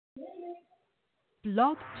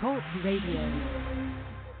Blog Talk Radio.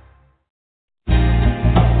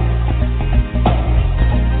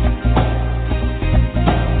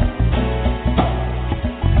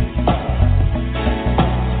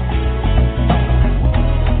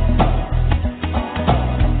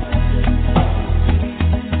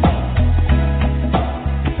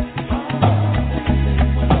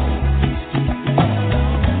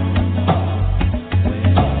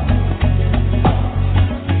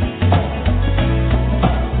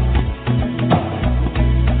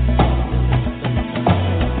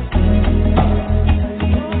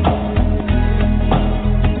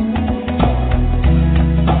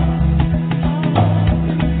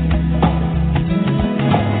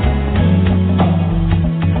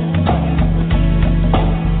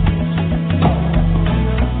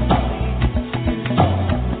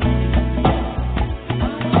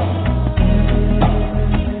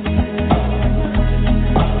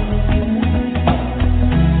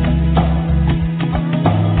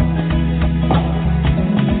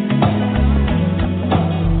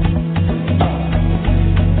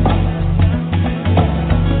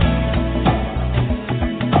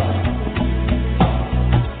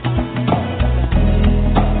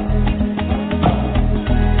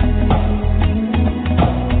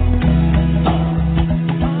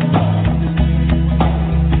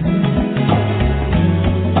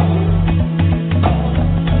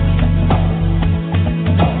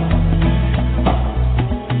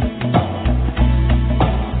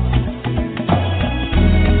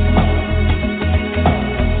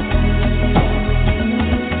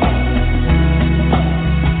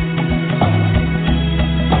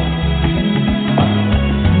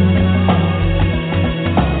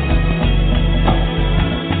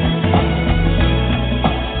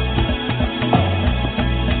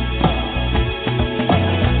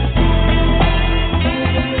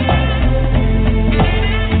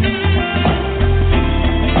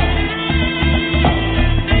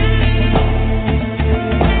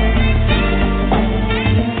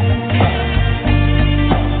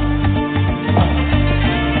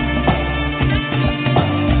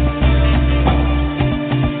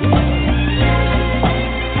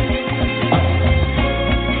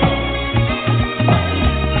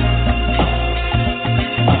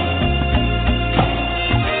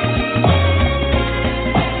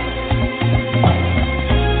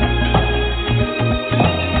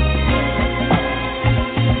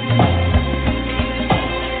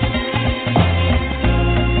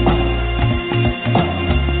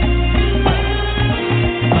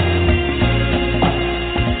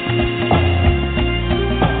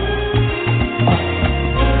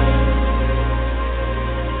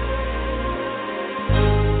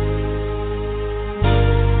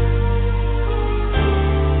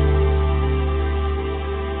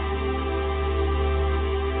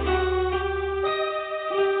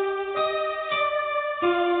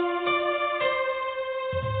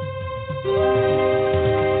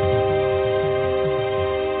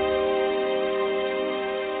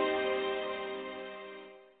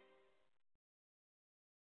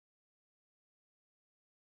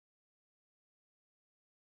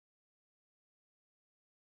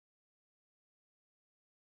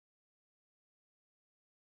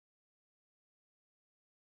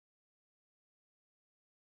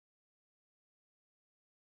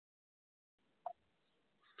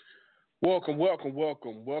 Welcome, welcome,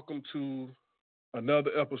 welcome. Welcome to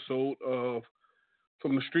another episode of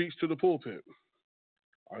From the Streets to the Pulpit.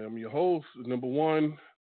 I am your host, number one,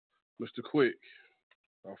 Mr. Quick.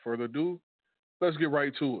 Without further ado, let's get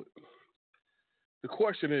right to it. The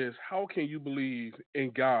question is, how can you believe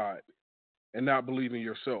in God and not believe in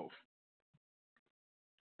yourself?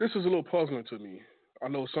 This is a little puzzling to me. I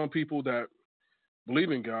know some people that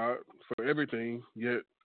believe in God for everything, yet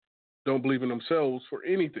don't believe in themselves for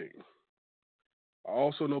anything. I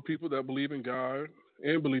also know people that believe in God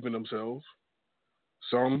and believe in themselves.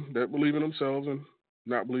 Some that believe in themselves and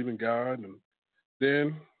not believe in God, and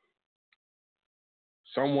then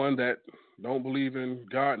someone that don't believe in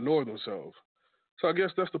God nor themselves. So I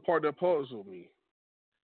guess that's the part that puzzles me.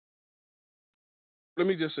 Let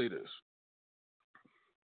me just say this: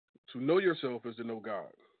 to know yourself is to know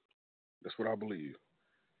God. That's what I believe.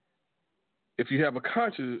 If you have a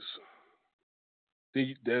conscience,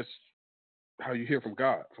 then that's how you hear from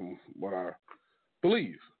God. From what I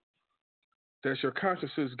believe, that's your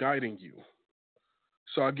conscience is guiding you.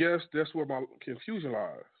 So I guess that's where my confusion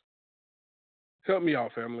lies. Help me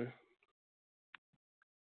out, family.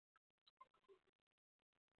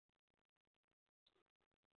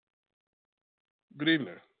 Good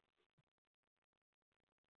evening.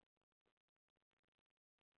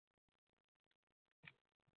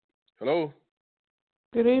 Hello.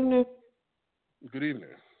 Good evening. Good evening.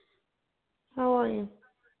 How are you?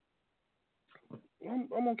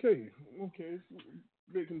 I'm okay. I'm okay.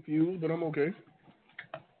 A bit confused, but I'm okay.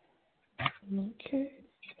 Okay.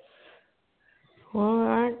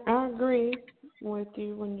 Well, I agree with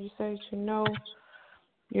you when you say to know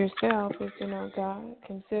yourself is to know God,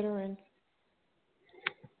 considering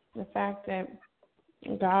the fact that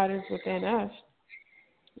God is within us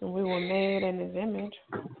and we were made in His image.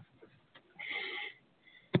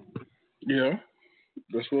 Yeah,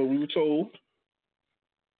 that's what we were told.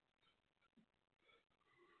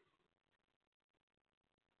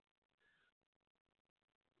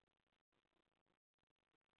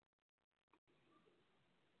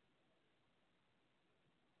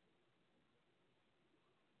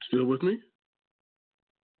 Still with me?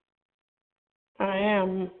 I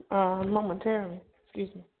am momentarily.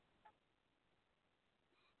 Excuse me.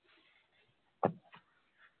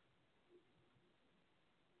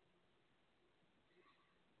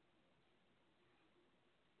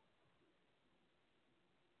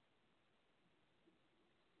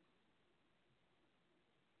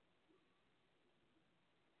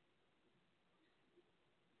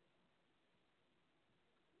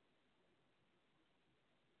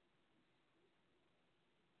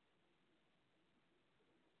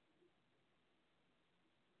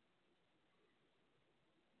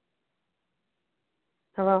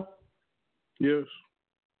 Hello. Yes.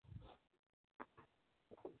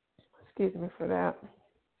 Excuse me for that.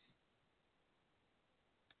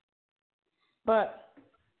 But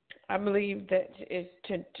I believe that is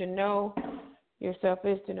to know yourself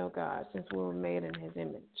is to know God, since we were made in His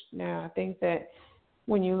image. Now, I think that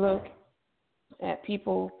when you look at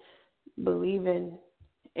people believing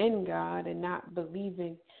in God and not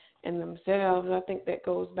believing in themselves, I think that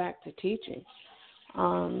goes back to teaching.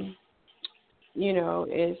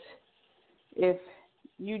 Is if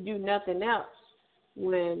you do nothing else,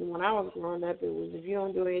 when I was growing up, it was if you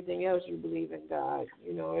don't do anything else, you believe in God,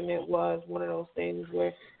 and it was one of those things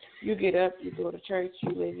where you get up, you go to church,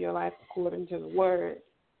 you live your life according to the Word.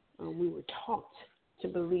 We were taught to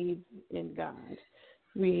believe in God.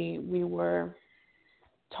 We were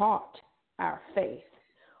taught our faith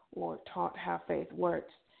or taught how faith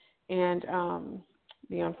works. And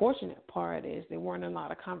the unfortunate part is there weren't a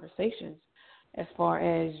lot of conversations as far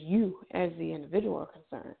as you as the individual are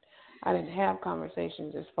concerned. I didn't have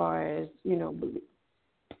conversations as far as,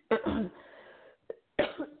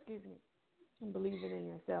 excuse me, believing in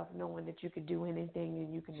yourself, knowing that you could do anything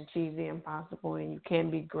and you can achieve the impossible and you can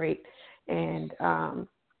be great. And,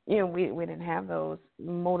 we didn't have those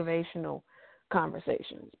motivational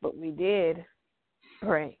conversations, but we did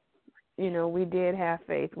pray. We did have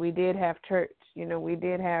faith. We did have church. We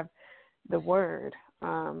did have the Word.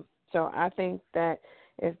 So I think that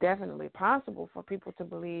it's definitely possible for people to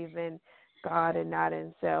believe in God and not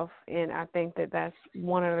in self, and I think that that's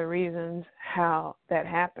one of the reasons how that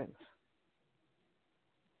happens.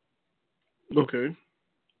 Okay.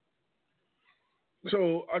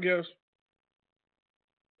 So I guess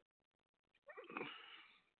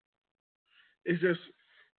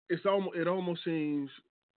it almost seems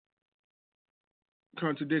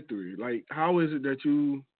contradictory. Like, how is it that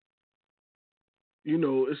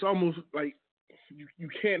it's almost like you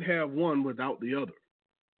can't have one without the other.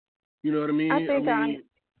 You know what I mean? I think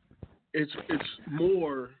it's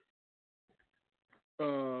more.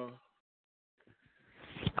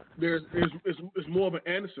 It's more of an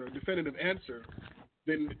answer, definitive answer,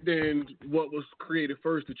 than what was created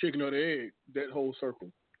first, the chicken or the egg. That whole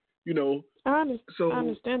circle. I So.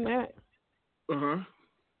 understand that. And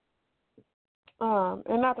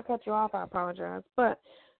not to cut you off, I apologize, but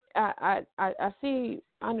I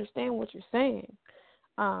understand what you're saying.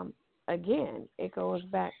 Again, it goes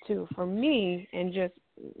back to, for me, and just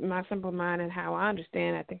my simple mind and how I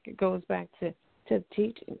understand, I think it goes back to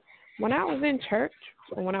teaching. When I was in church,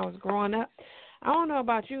 or when I was growing up, I don't know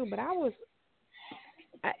about you, but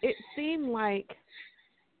it seemed like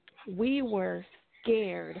we were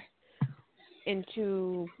scared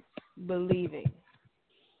into believing.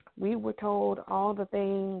 We were told all the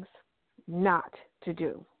things not to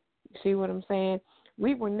do. See what I'm saying?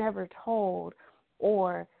 We were never told,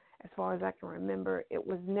 or as far as I can remember, it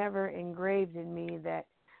was never engraved in me that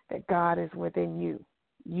God is within you.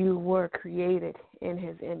 You were created in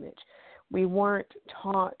His image. We weren't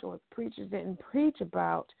taught, or preachers didn't preach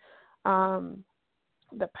about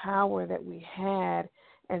the power that we had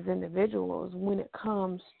as individuals when it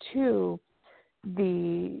comes to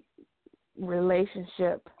the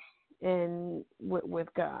relationship with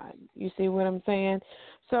God. You see what I'm saying?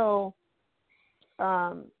 So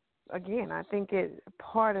again, I think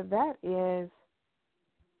part of that is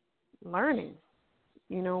learning.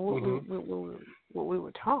 You know, what we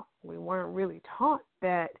were taught. We weren't really taught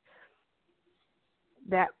that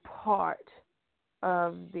part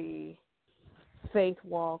of the faith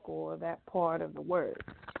walk or that part of the word.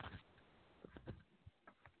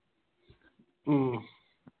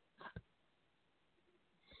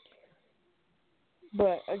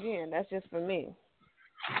 But again, that's just for me.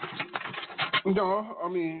 No, I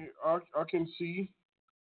mean, I can see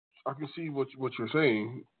what you're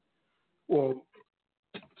saying. Well,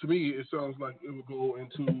 to me, it sounds like it would go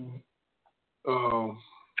into,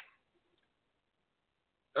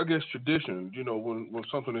 I guess, tradition. You know, when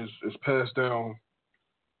something is passed down,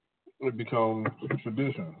 it becomes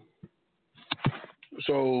tradition.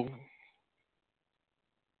 So,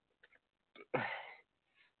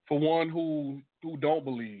 for one who don't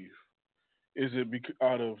believe, is it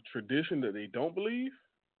out of tradition that they don't believe?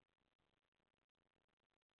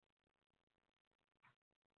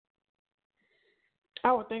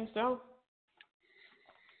 I would think so.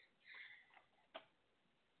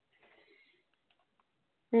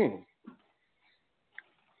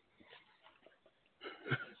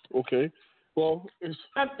 Okay. Well, it's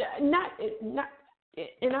not,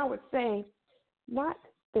 and I would say not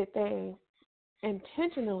that they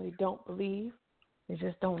intentionally don't believe; they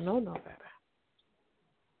just don't know no better.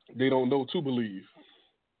 They don't know to believe.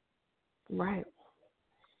 Right.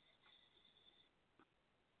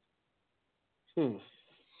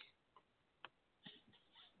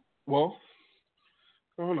 Well,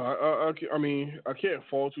 I don't know. I mean, I can't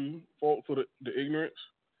fault for the ignorance.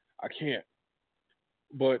 I can't.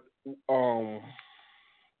 But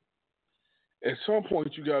at some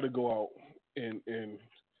point, you got to go out and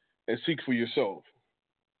seek for yourself.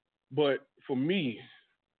 But for me,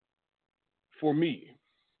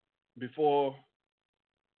 before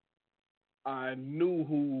I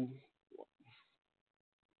knew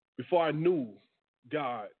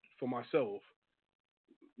God for myself,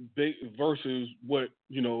 versus what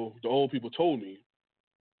the old people told me,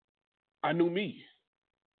 I knew me.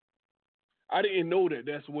 I didn't know that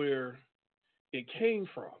that's where it came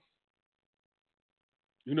from.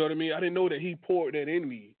 You know what I mean? I didn't know that He poured that in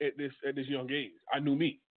me at this young age. I knew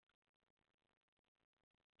me.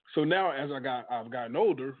 So now, as I've gotten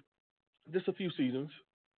older, just a few seasons,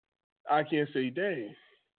 I can say, dang,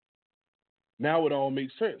 now it all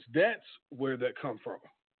makes sense. That's where that come from.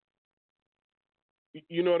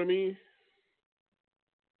 You know what I mean?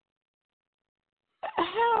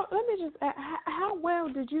 How well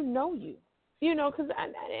did you know you? You know, because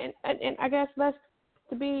and I guess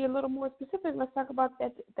to be a little more specific, let's talk about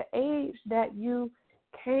the age that you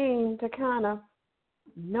came to kind of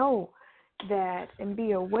know that and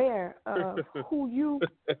be aware of who you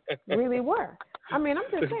really were. I mean, I'm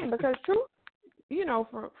just saying, because true, you know,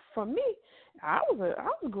 for me, I was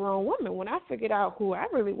a grown woman when I figured out who I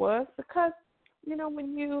really was, because, you know,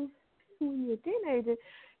 when you're a teenager,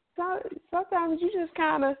 sometimes you just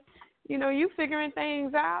kind of, you know, you figuring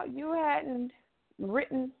things out. You hadn't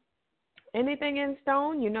written anything in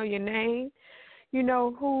stone. You know your name. You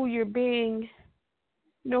know who you're being.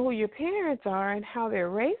 You know who your parents are and how they're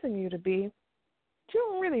raising you to be. But you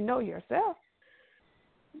don't really know yourself.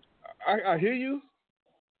 I hear you.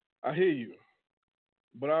 I hear you.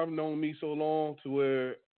 But I've known me so long to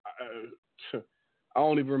where I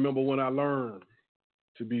don't even remember when I learned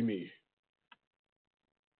to be me.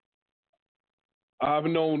 I've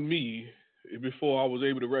known me before I was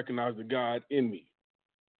able to recognize the God in me.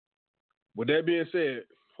 With that being said,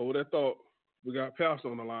 hold that thought. We got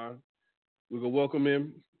Pastor on the line. We're going to welcome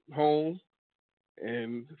him home,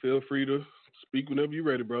 and feel free to speak whenever you're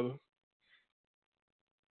ready, brother.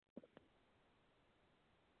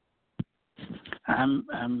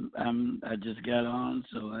 I just got on,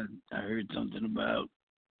 so I heard something about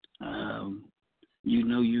you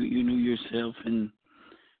knew yourself, and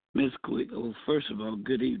Miss Quick. Oh, first of all,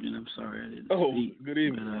 good evening. I'm sorry I didn't speak. Good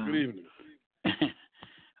evening. Good evening.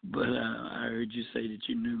 But I heard you say that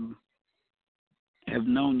you have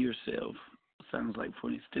known yourself. Sounds like for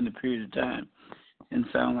an extended period of time, and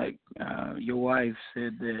sound like your wife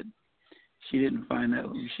said that she didn't find out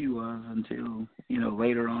who she was until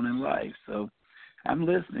later on in life. So I'm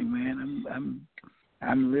listening, man.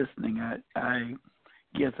 I'm listening. I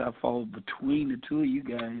guess I fall between the two of you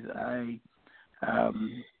guys. I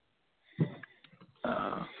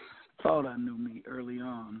thought I knew me early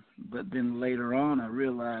on, but then later on I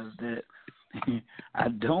realized that I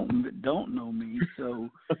don't know me. So,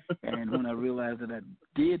 and when I realized that I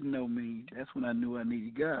did know me, that's when I knew I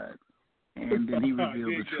needed God, and then He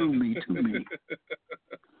revealed the true me to me.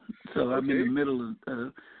 So I'm in the middle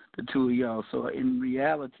of the two of y'all. So in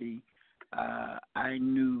reality, I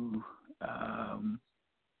knew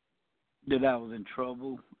that I was in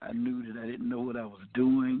trouble. I knew that I didn't know what I was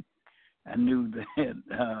doing. I knew that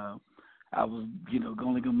I was,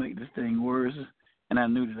 only going to make this thing worse, and I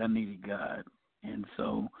knew that I needed God. And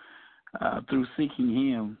so through seeking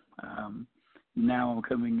Him, now I'm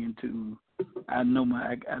coming into, I know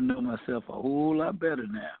myself a whole lot better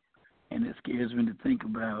now, and it scares me to think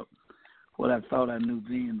about what I thought I knew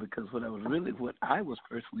then, because what I was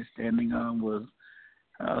personally standing on was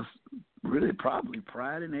really probably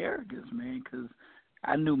pride and arrogance, man, because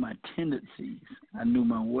I knew my tendencies. I knew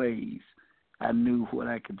my ways. I knew what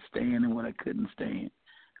I could stand and what I couldn't stand.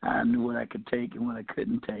 I knew what I could take and what I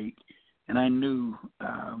couldn't take. And I knew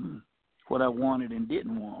what I wanted and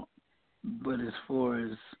didn't want. But as far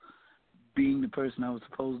as being the person I was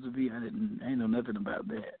supposed to be, I didn't know nothing about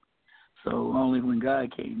that. So only when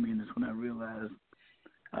God came in is when I realized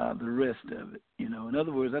the rest of it. In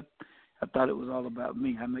other words, I thought it was all about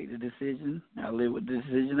me. I make the decision. I live with the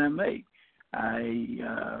decision I make. I,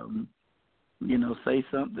 say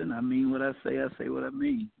something. I mean what I say what I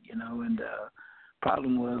mean, and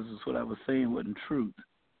problem was what I was saying wasn't truth.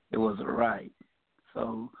 It wasn't right.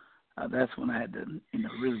 So that's when I had to,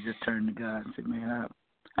 really just turn to God and say, man,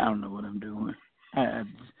 I don't know what I'm doing.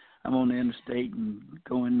 I'm on the interstate and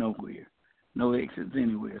going nowhere. No exits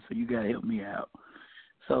anywhere, so you got to help me out.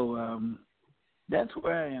 So that's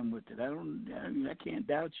where I am with it. I can't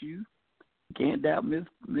doubt you. Can't doubt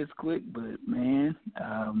Miss Quick, but, man,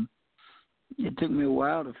 it took me a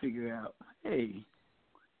while to figure out, hey,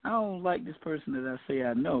 I don't like this person that I say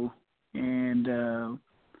I know, and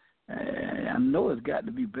I know it's got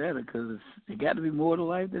to be better because it got to be more to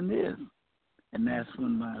life than this. And that's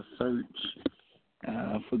when my search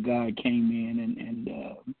for God came in, and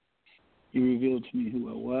He revealed to me who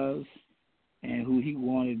I was and who He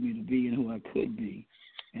wanted me to be and who I could be.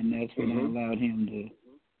 And that's when I allowed Him to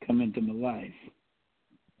come into my life.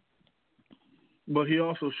 But He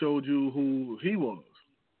also showed you who He was.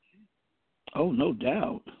 Oh, no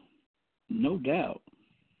doubt. No doubt.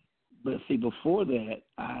 But see, before that,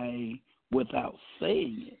 without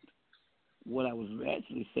saying it, what I was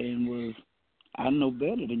actually saying was, I know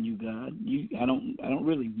better than you, God. I don't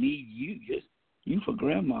really need you. Just you for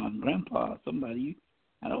grandma and grandpa, somebody.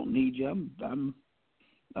 I don't need you. I'm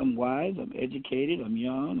wise. I'm educated. I'm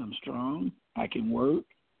young. I'm strong. I can work.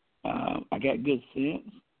 I got good sense.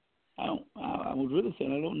 I was really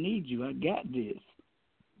saying I don't need you. I got this.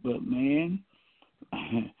 But man,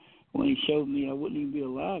 when He showed me I wouldn't even be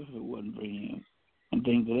alive if it wasn't for Him, and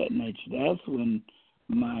things of that nature, that's when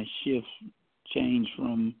my shift changed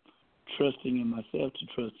from trusting in myself to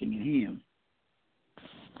trusting in Him.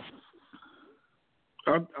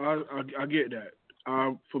 I get that.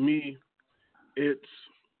 For me, it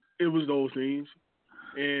was those things,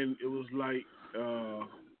 and it was like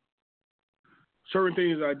certain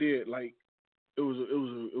things I did. Like it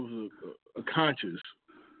was a conscience.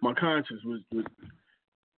 My conscience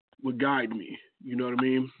would guide me. You know what I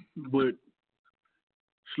mean? But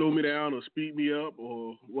slow me down or speed me up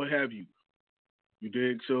or what have you. You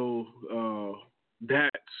dig? So that's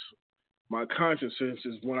my conscience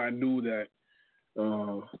is when I knew that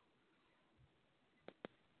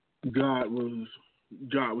God was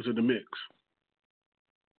in the mix.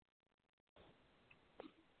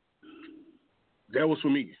 That was for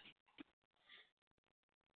me.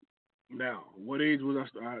 Now, what age was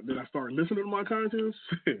did I start listening to my conscience?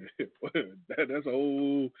 that's a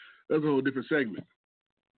whole different segment.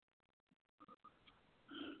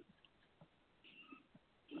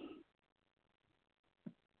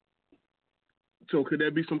 So could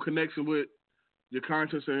there be some connection with your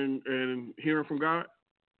conscience and hearing from God?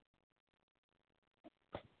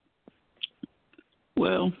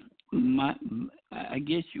 Well, I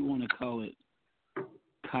guess you want to call it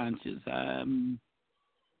conscious. I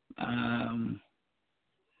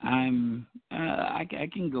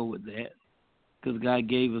can go with that because God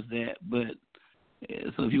gave us that. But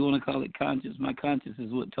so if you want to call it conscious, my conscience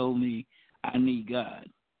is what told me I need God.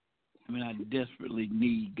 I mean, I desperately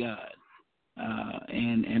need God,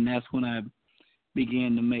 and that's when I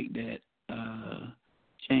began to make that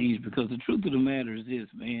change. Because the truth of the matter is this,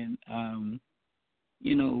 man.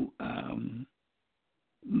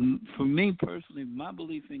 For me personally, my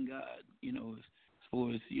belief in God, as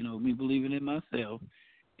far as, me believing in myself,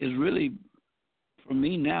 is really, for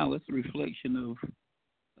me now, it's a reflection of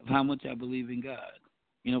how much I believe in God.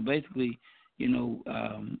 Basically,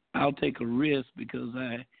 I'll take a risk because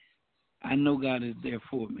I know God is there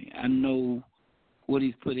for me. I know what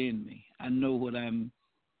He's put in me. I know what I'm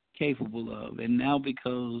capable of. And now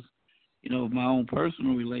because my own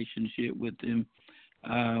personal relationship with him,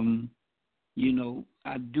 I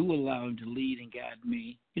do allow him to lead and guide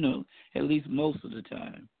me, at least most of the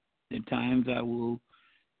time. At times I will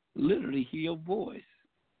literally hear your voice.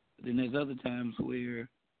 Then there's other times where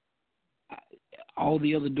all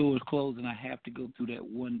the other doors close and I have to go through that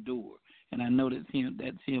one door. And I know that's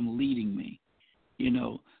him leading me,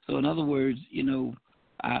 So in other words,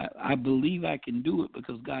 I believe I can do it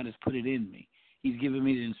because God has put it in me. He's given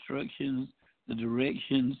me the instructions, the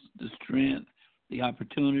directions, the strength, the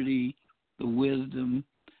opportunity, the wisdom,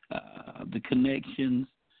 the connections.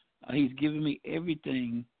 He's given me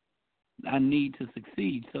everything I need to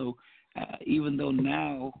succeed. So even though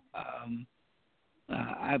now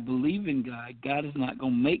I believe in God, God is not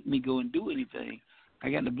going to make me go and do anything. I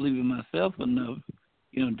got to believe in myself enough,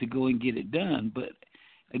 to go and get it done. But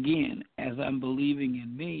again, as I'm believing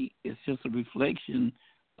in me, it's just a reflection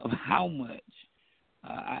of how much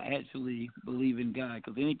I actually believe in God.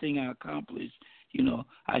 Because anything I accomplish,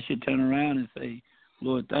 I should turn around and say,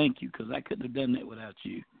 Lord, thank you, because I couldn't have done that without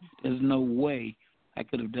you. There's no way I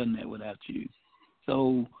could have done that without you.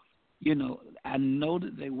 So, I know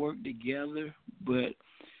that they work together, but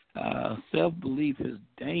self-belief is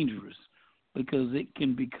dangerous because it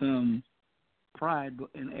can become pride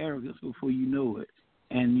and arrogance before you know it.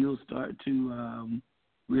 And you'll start to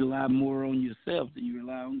rely more on yourself than you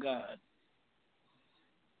rely on God.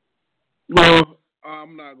 Well,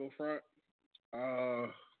 I'm not going to front. I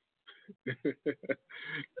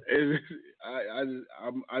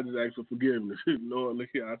just ask for forgiveness. Lord, look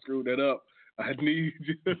here, I screwed that up. I need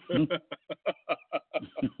you.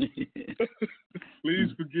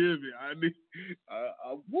 Please forgive me. I need.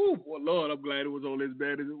 Well, Lord, I'm glad it was only as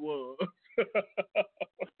bad as it was.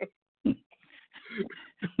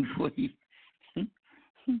 What is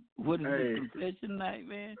the confession night,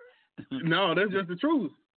 man? No, that's just the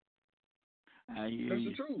truth. I hear that's you.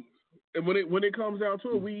 The truth. And when it comes down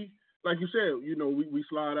to it, we, like you said, we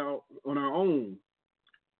slide out on our own,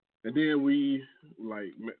 and then we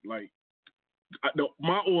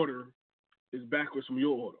my order is backwards from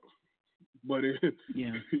your order. But if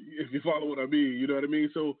you follow what I mean, you know what I mean.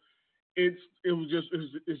 So it's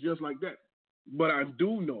just like that. But I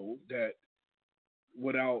do know that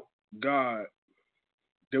without God,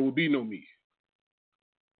 there would be no me.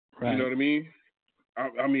 Right. You know what I mean?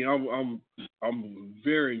 I'm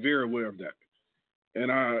very, very aware of that, and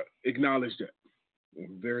I acknowledge that.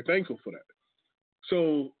 I'm very thankful for that.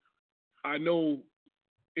 So I know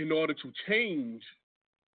in order to change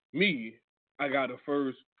me, I gotta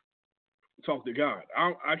first talk to God.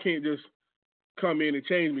 I can't just come in and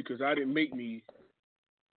change me because I didn't make me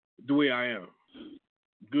the way I am,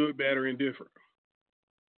 good, bad, or indifferent.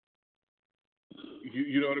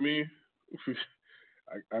 You know what I mean?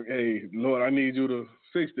 Hey, Lord, I need you to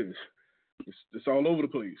fix this. It's all over the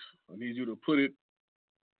place. I need you to put it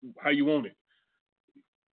how you want it.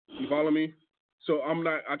 You follow me? So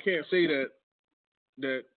I can't say that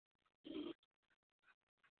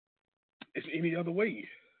it's any other way.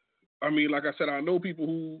 I mean, like I said, I know people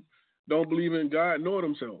who don't believe in God nor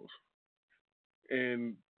themselves.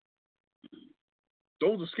 And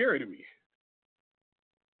those are scary to me.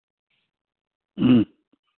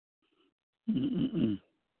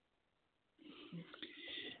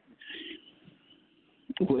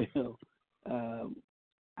 Well,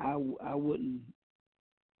 I wouldn't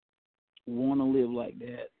want to live like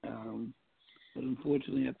that. But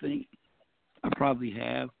unfortunately, I think I probably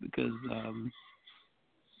have because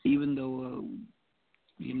even though,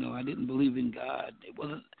 I didn't believe in God,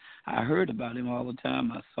 I heard about him all the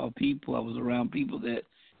time. I saw people, I was around people that,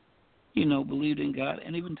 believed in God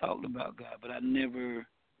and even talked about God, but I never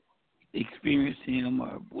experienced him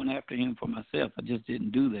or went after him for myself. I just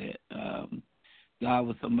didn't do that. God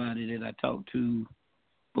was somebody that I talked to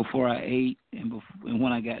before I ate and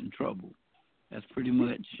when I got in trouble. That's pretty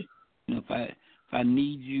much, if I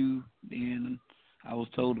need you, then I was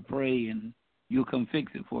told to pray and you'll come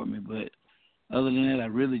fix it for me. But other than that, I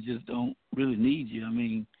really just don't really need you. I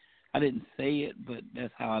mean, I didn't say it, but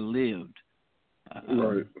that's how I lived.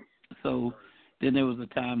 Right. So then there was a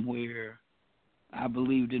time where I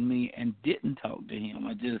believed in me and didn't talk to him.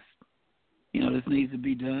 I just, this needs to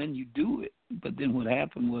be done. You do it. But then what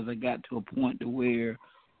happened was I got to a point to where,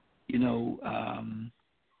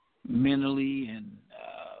 mentally and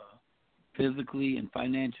physically and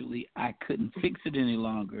financially, I couldn't fix it any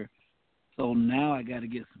longer. So now I got to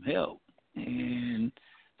get some help. And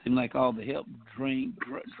it seemed like all the help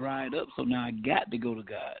dried up. So now I got to go to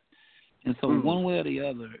God. And so one way or the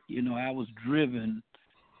other, I was driven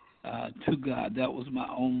to God. That was my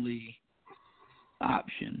only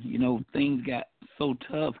option. Things got so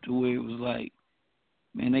tough to where it was like,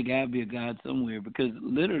 man, there got to be a God somewhere. Because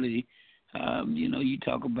literally, you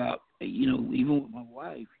talk about, even with my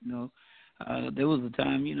wife, there was a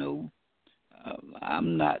time,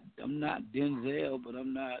 I'm not Denzel, but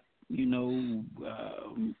I'm not, I'm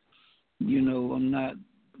not.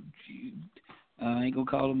 I ain't gonna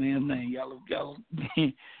call a man's name.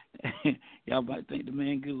 Y'all might think the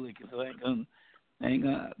man good looking, so I ain't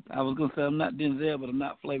gonna. I was gonna say I'm not Denzel, but I'm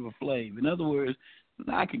not Flavor Flav. In other words,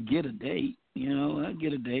 I could get a date. I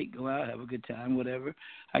get a date, go out, have a good time, whatever.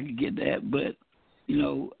 I could get that, but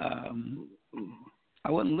I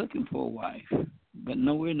wasn't looking for a wife. But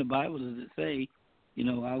nowhere in the Bible does it say,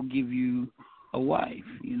 I'll give you a wife.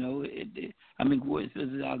 Where it says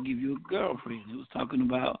I'll give you a girlfriend. It was talking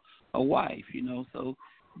about a wife. So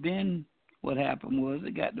then what happened was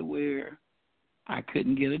it got to where I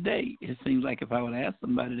couldn't get a date. It seems like if I would ask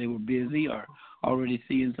somebody, they were busy or already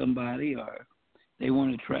seeing somebody, or they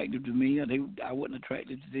weren't attractive to me, or I wasn't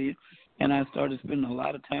attracted to them. And I started spending a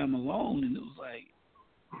lot of time alone, and it was like,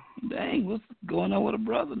 dang, what's going on with a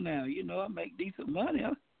brother now? I make decent money.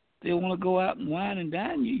 I still want to go out and wine and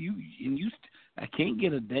dine. I can't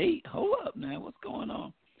get a date. Hold up now, what's going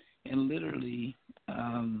on? And literally,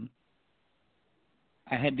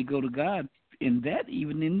 I had to go to God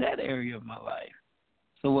even in that area of my life.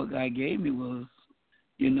 So what God gave me was,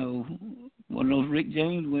 one of those Rick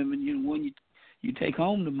James women, one you take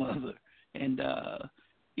home the mother. And,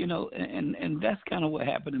 and that's kind of what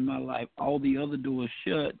happened in my life. All the other doors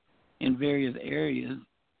shut in various areas,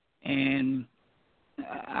 and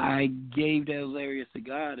I gave those areas to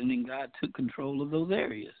God, and then God took control of those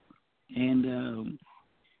areas. And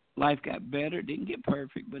life got better. It didn't get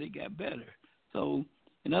perfect, but it got better. So,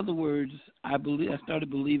 in other words, I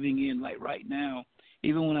started believing in, like right now,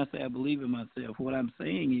 even when I say I believe in myself, what I'm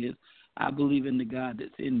saying is I believe in the God that's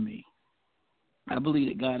in me. I believe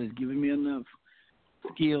that God has given me enough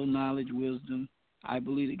skill, knowledge, wisdom. I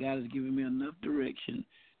believe that God has given me enough direction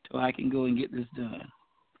so I can go and get this done.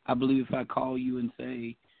 I believe if I call you and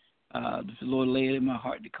say, if the Lord laid it in my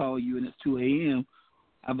heart to call you and it's 2 a.m.,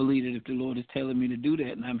 I believe that if the Lord is telling me to do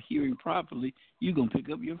that and I'm hearing properly, you're going to pick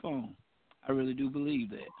up your phone. I really do believe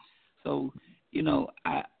that. So,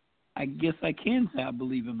 I guess I can say I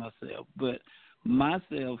believe in myself, but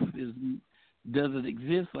myself doesn't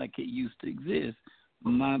exist like it used to exist.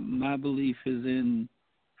 My belief is in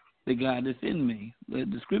the God that's in me.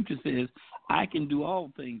 The scripture says I can do all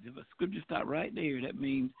things. If a scripture stopped right there, that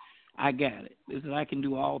means I got it. It says I can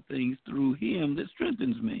do all things through him that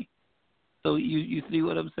strengthens me. So you see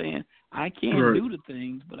what I'm saying? I can't do the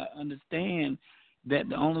things, but I understand that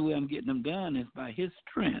the only way I'm getting them done is by his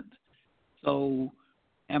strength. So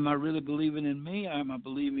am I really believing in me, or am I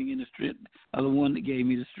believing in the strength of the one that gave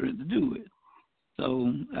me the strength to do it?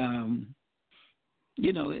 So,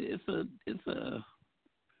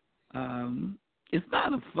 it's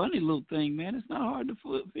not a funny little thing, man. It's not hard to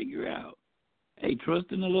figure out. Hey,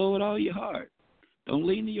 trust in the Lord with all your heart. Don't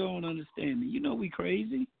lean to your own understanding. We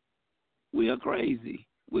crazy. We are crazy.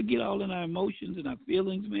 We get all in our emotions and our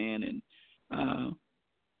feelings, man. And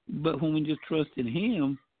but when we just trust in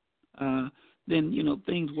him, then,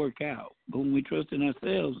 things work out. But when we trust in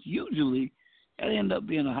ourselves, usually that ends up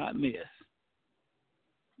being a hot mess.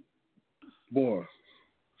 Boy.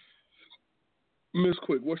 Miss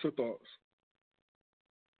Quick, what's your thoughts?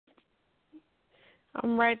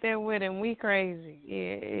 I'm right there with him. We crazy.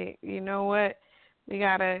 Yeah, you know what? We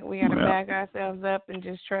gotta back ourselves up and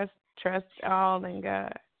just trust all in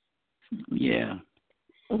God. Yeah.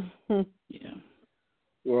 Yeah.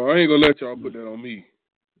 Well, I ain't gonna let y'all put that on me.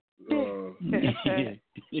 You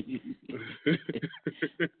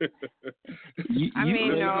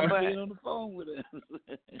no, but on the phone with us.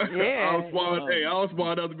 Yeah. I was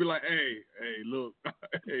smart enough to be like, hey, look,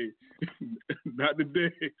 hey, not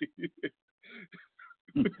today.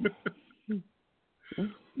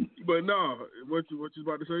 But no, what you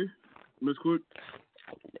about to say, Miss Quick?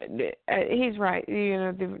 He's right.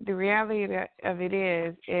 The reality of it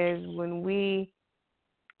is when we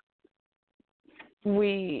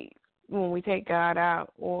take God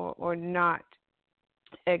out or not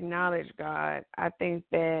acknowledge God, I think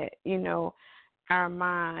that our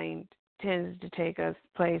mind tends to take us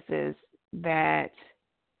places that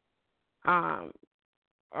are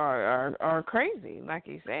crazy, like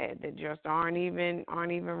you said, that just aren't even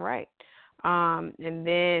right. And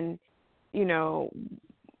then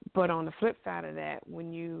but on the flip side of that,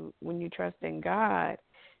 when you trust in God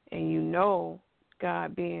and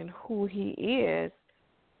God being who he is,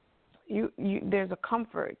 there's a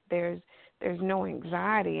comfort. There's no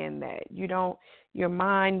anxiety in that. Your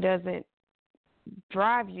mind doesn't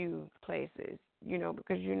drive you places,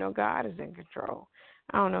 because God is in control.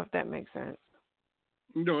 I don't know if that makes sense.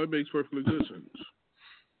 No, it makes perfectly good sense.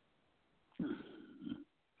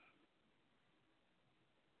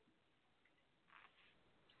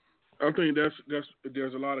 I think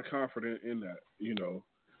there's a lot of confidence in that,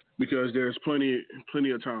 because there's plenty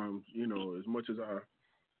of times, as much as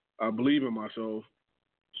I believe in myself,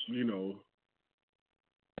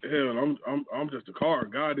 hell, I'm just a car.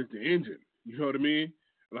 God is the engine. You know what I mean?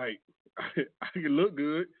 Like I can look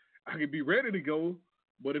good, I can be ready to go,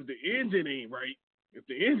 but if the engine ain't right, if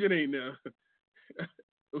the engine ain't there,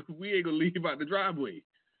 we ain't gonna leave out the driveway.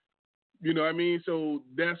 You know what I mean? So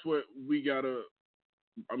that's what we gotta.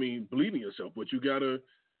 I mean, believe in yourself, but you gotta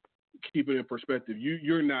keep it in perspective.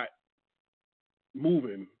 You're not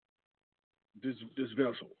moving this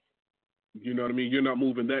vessel. You know what I mean? You're not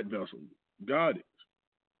moving that vessel. God is.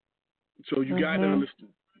 So you got to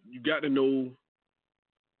understand. You got to know.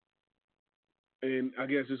 And I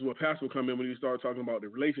guess this is where Pastor will come in when you start talking about the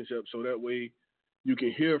relationship, so that way you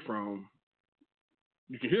can hear from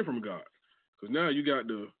God, because now you got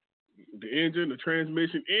the engine, the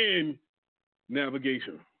transmission, and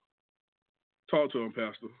navigation. Talk to him,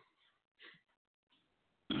 Pastor.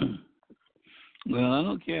 Well, I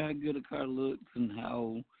don't care how good a car looks and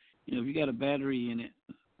how, if you got a battery in it,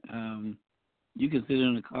 you can sit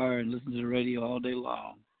in a car and listen to the radio all day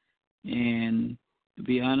long. And to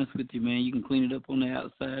be honest with you, man, you can clean it up on the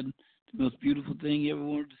outside, the most beautiful thing you ever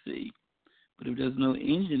wanted to see. But if there's no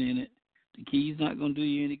engine in it, the key's not going to do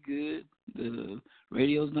you any good. The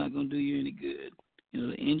radio's not going to do you any good.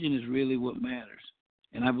 The engine is really what matters.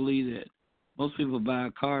 And I believe that most people buy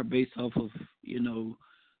a car based off of,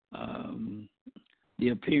 the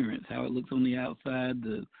appearance, how it looks on the outside,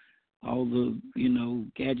 all the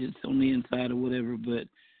gadgets on the inside or whatever. But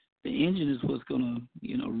the engine is what's going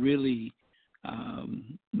to, really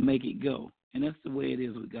make it go. And that's the way it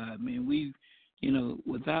is with God, man. We,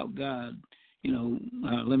 without God,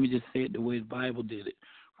 let me just say it the way the Bible did it.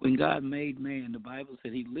 When God made man, the Bible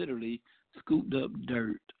said he literally scooped up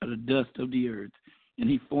dirt or the dust of the earth, and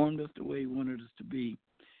he formed us the way he wanted us to be.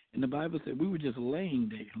 And the Bible said we were just laying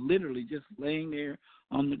there, literally just laying there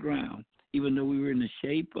on the ground. Even though we were in the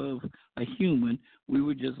shape of a human, we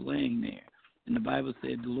were just laying there. And the Bible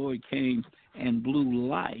said the Lord came and blew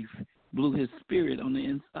his spirit on the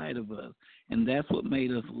inside of us. And that's what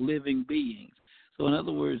made us living beings. So in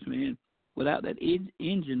other words, man, without that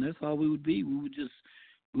engine, that's all we would be. We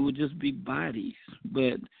would just be bodies.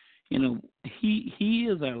 But, he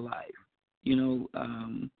is our life.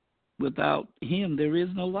 Without him, there is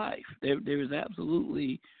no life. There is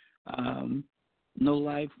absolutely no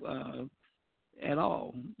life at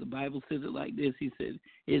all. The Bible says it like this. He said,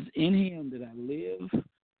 it's in him that I live,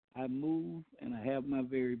 I move, and I have my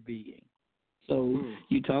very being. So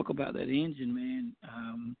you talk about that engine, man.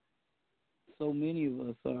 So many of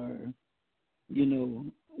us are,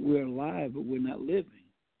 we're alive, but we're not living,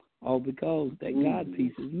 all because that God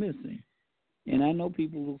piece is missing. And I know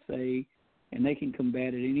people will say, and they can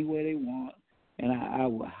combat it any way they want, and I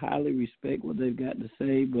will highly respect what they've got to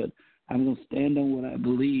say, but I'm going to stand on what I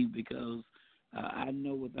believe, because I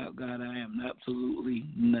know without God I am absolutely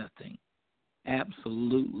nothing.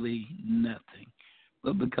 Absolutely nothing.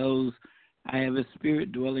 But because I have a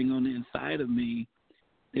spirit dwelling on the inside of me,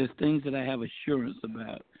 there's things that I have assurance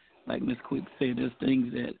about. Like Ms. Quick said, there's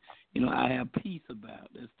things that, I have peace about.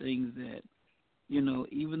 There's things that,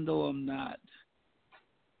 even though I'm not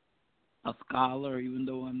a scholar, even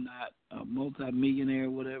though I'm not a multimillionaire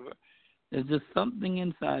or whatever, there's just something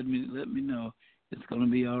inside me that let me know it's going to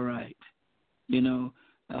be all right.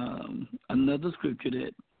 Another scripture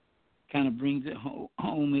that kind of brings it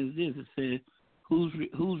home is this. It says, whose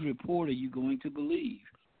report are you going to believe?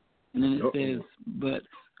 And then it says, but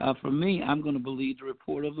for me, I'm going to believe the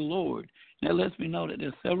report of the Lord. That lets me know that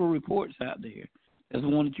there's several reports out there. There's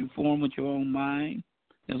one that you form with your own mind.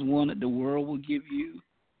 There's one that the world will give you.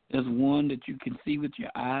 There's one that you can see with your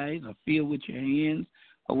eyes or feel with your hands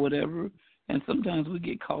or whatever. And sometimes we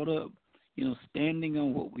get caught up, standing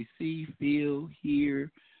on what we see, feel,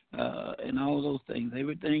 hear, and all those things,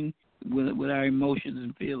 everything with our emotions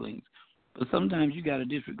and feelings. But sometimes you got to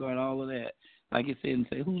disregard all of that, like it said, and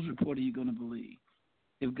say, whose report are you going to believe?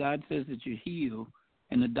 If God says that you're healed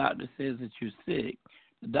and the doctor says that you're sick,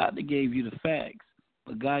 the doctor gave you the facts,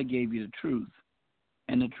 but God gave you the truth.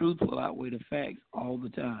 And the truth will outweigh the facts all the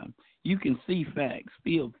time. You can see facts,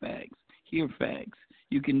 feel facts, hear facts.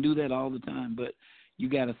 You can do that all the time, but you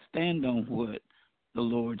got to stand on what the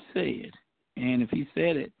Lord said. And if he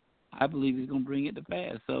said it, I believe he's going to bring it to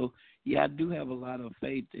pass. So, yeah, I do have a lot of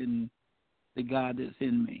faith in the God that's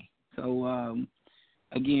in me. So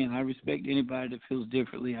again, I respect anybody that feels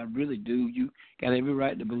differently. I really do. You got every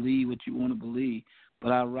right to believe what you want to believe.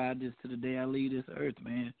 But I'll ride this to the day I leave this earth,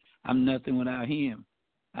 man. I'm nothing without him.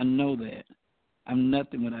 I know that. I'm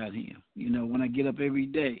nothing without him. You know, when I get up every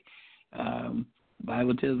day,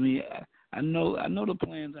 Bible tells me I know the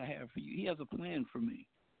plans I have for you. He has a plan for me.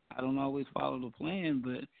 I don't always follow the plan,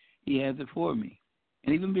 but he has it for me.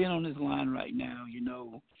 And even being on this line right now, you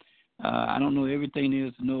know, I don't know everything there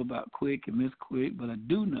is to know about Quick and Miss Quick, but I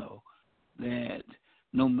do know that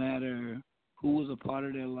no matter who was a part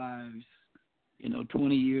of their lives, you know,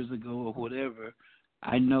 20 years ago or whatever,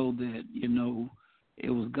 I know that, you know, it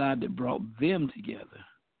was God that brought them together.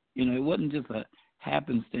 You know, it wasn't just a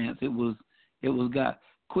happenstance. It was God.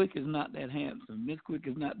 Quick is not that handsome. Miss Quick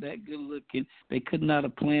is not that good looking. They could not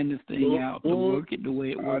have planned this thing out to work it the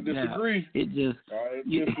way it worked out. I disagree. It just. I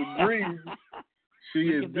disagree. She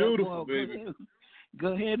is beautiful, baby.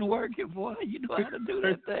 Go ahead and work it, boy. You know how to do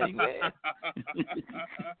that thing, man.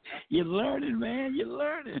 You're learning, man. You're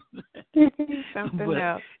learning. Something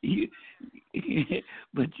else.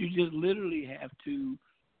 But you just literally have to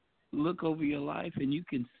look over your life, and you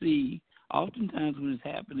can see. Oftentimes, when it's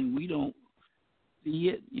happening, we don't see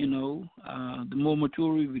it. You know, the more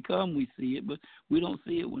mature we become, we see it, but we don't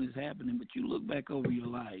see it when it's happening. But you look back over your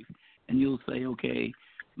life, and you'll say, okay,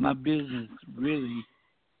 my business really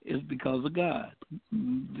is because of God.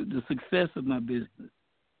 The success of my business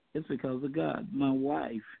is because of God. My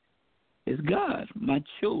wife is God. My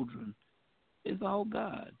children is all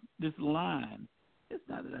God. This line, it's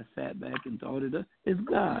not that I sat back and thought it up. It's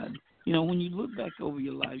God. You know, when you look back over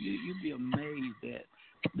your life, you'd be amazed at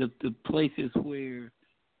the places where,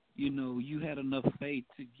 you know, you had enough faith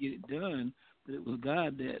to get it done, but it was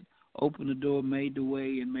God that opened the door, made the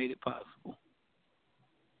way, and made it possible.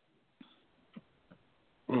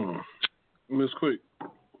 Miss Quick,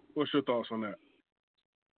 what's your thoughts on that?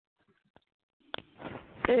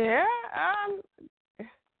 Yeah,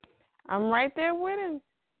 I'm right there with him.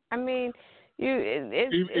 I mean, wait.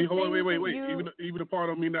 Even a part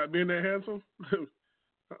of me not being that handsome? Huh?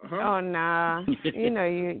 Oh nah, you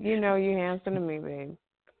know you handsome to me, baby.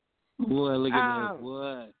 Boy, look at that.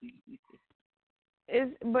 What?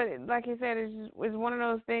 But like you said, it's one of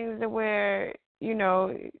those things that where, you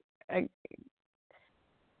know,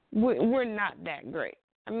 we're not that great.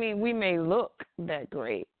 I mean, we may look that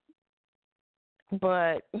great,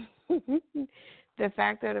 but the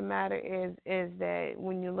fact of the matter is that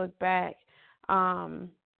when you look back, I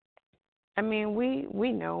mean,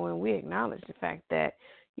 we know and we acknowledge the fact that,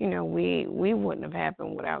 you know, we wouldn't have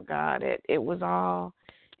happened without God. It was all,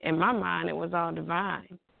 in my mind, it was all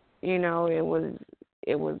divine. You know, it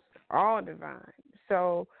was all divine.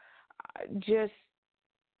 So just,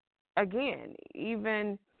 again,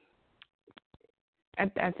 even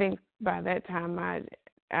I think by that time I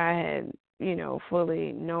had, you know,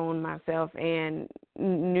 fully known myself and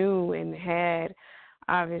knew and had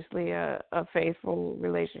obviously a faithful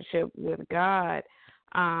relationship with God.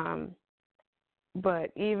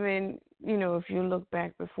 But even, you know, if you look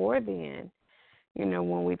back before then, you know,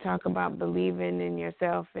 when we talk about believing in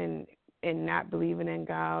yourself and not believing in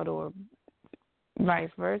God or vice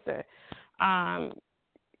versa,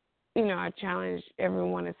 you know, I challenge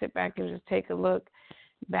everyone to sit back and just take a look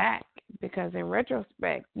back, because in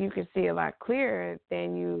retrospect, you can see a lot clearer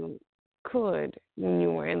than you could when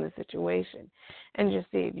you were in the situation, and just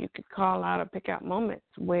see if you could call out or pick out moments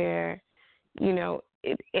where, you know,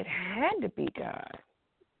 it had to be God.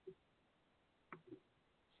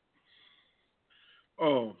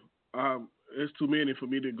 Oh, it's too many for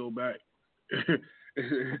me to go back.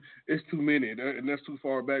 It's too many, and that's too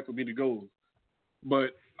far back for me to go.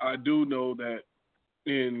 But I do know that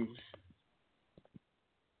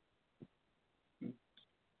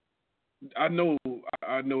I know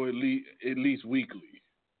at least weekly,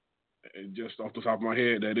 and just off the top of my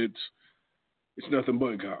head, that it's nothing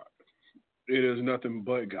but God. It is nothing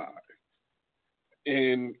but God,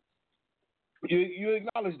 and you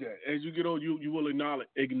acknowledge that as you get old. You will acknowledge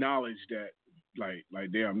that, like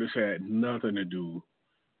damn, this had nothing to do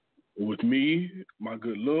with me, my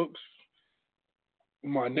good looks,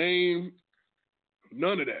 my name,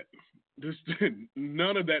 none of that. This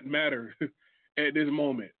none of that mattered at this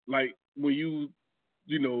moment. Like when you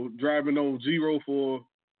know, driving on zero for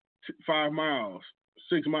 5 miles,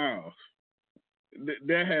 6 miles,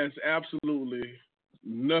 that has absolutely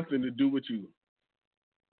nothing to do with you,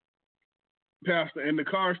 Pastor. And the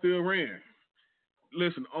car still ran.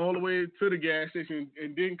 Listen, all the way to the gas station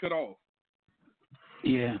and didn't cut off.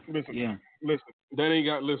 Yeah. Listen, yeah. Listen. That ain't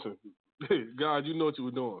got. Listen, God, you know what you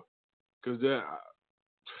were doing, because that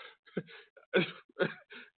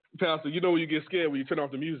Pastor, you know when you get scared when you turn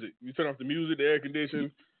off the music. You turn off the music, the air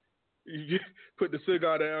conditioning. You just put the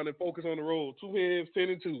cigar down and focus on the road. 2 hands, 10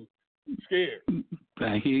 and 2. Scared.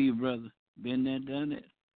 I hear you, brother. Been there, done it.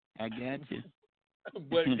 I got you.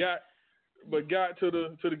 but got to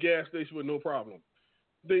the gas station with no problem.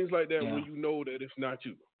 Things like that Yeah. when you know that it's not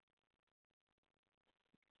you.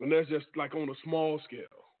 And that's just like on a small scale.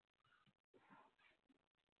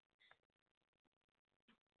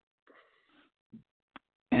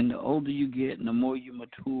 And the older you get and the more you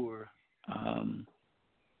mature,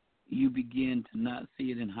 you begin to not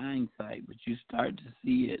see it in hindsight, but you start to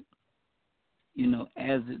see it,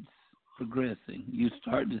 as it's progressing. You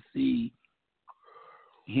start to see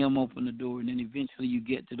him open the door, and then eventually you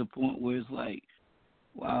get to the point where it's like,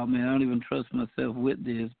 wow, man, I don't even trust myself with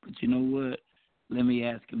this, but you know what? Let me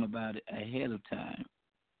ask him about it ahead of time.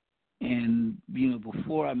 And,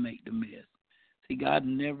 before I make the mess. See, God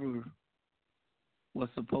never was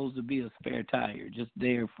supposed to be a spare tire, just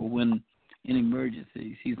there for when in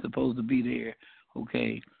emergencies. He's supposed to be there,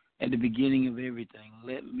 okay, at the beginning of everything.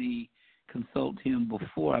 Let me consult him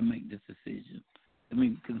before I make this decision. Let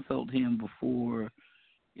me consult him before,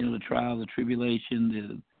 the trial, the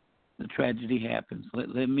tribulation, the tragedy happens.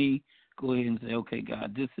 Let me go ahead and say, okay,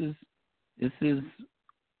 God, this is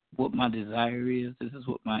what my desire is. This is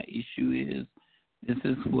what my issue is. This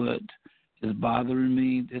is what is bothering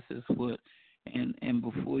me. This is what, and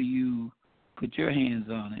before you put your hands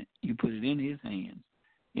on it, you put it in his hands.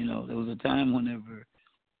 There was a time whenever,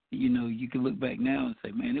 you can look back now and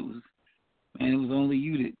say, man, it was only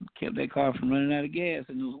you that kept that car from running out of gas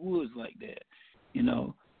in those woods like that,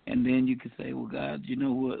 And then you could say, well, God, you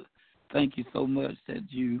know what? Thank you so much that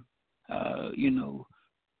you,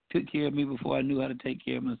 took care of me before I knew how to take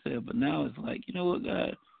care of myself. But now it's like, you know what,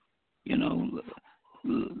 God,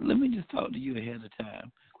 let me just talk to you ahead of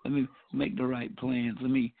time. Let me make the right plans. Let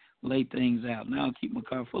me lay things out. Now I'll keep my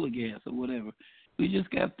car full of gas or whatever. We just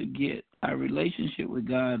got to get our relationship with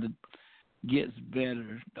God gets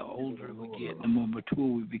better the older we get, the more mature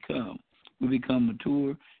we become. We become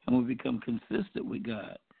mature and we become consistent with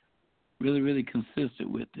God, really, really consistent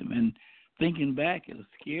with him. And thinking back, it'll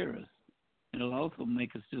scare us. It'll also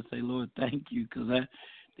make us just say, Lord, thank you, because I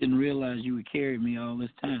didn't realize you would carry me all this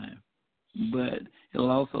time. But it'll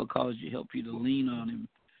also help you to lean on him,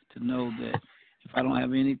 to know that if I don't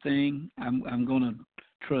have anything, I'm going to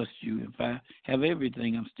trust you. If I have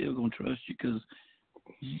everything, I'm still going to trust you because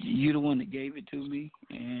you're the one that gave it to me.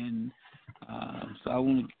 And so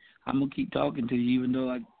I'm going to keep talking to you, even though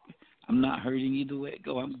I'm not hurting either way it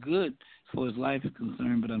go. I'm good as far as life is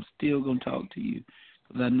concerned, but I'm still going to talk to you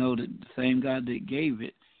because I know that the same God that gave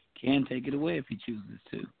it can take it away if he chooses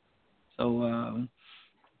to. So,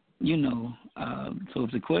 so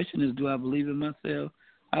if the question is, do I believe in myself?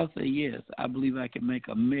 I'll say yes. I believe I can make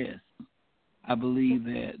a mess. I believe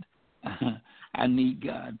that I need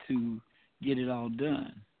God to get it all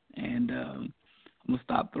done. And I'm going to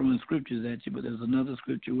stop throwing scriptures at you, but there's another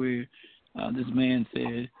scripture where this man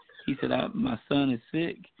said, my son is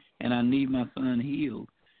sick, and I need my son healed.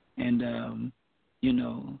 And, and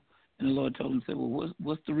the Lord told him, well,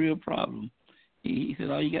 what's the real problem? He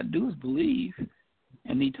said, all you got to do is believe.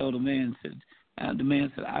 And he told the man,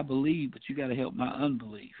 I believe, but you got to help my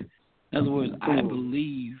unbelief. In other words, I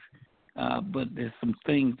believe, but there's some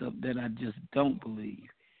things that I just don't believe.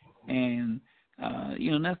 And,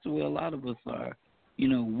 that's the way a lot of us are.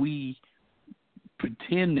 We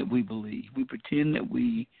pretend that we believe. We pretend that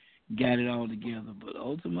we got it all together. But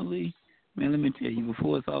ultimately, man, let me tell you,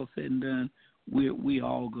 before it's all said and done, we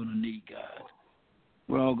all going to need God.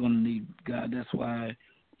 We're all going to need God. That's why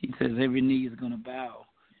he says every knee is going to bow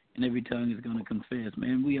and every tongue is going to confess.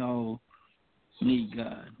 Man, we all need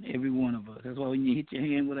God, every one of us. That's why when you hit your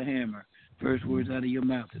hand with a hammer, first words out of your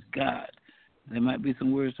mouth is God. There might be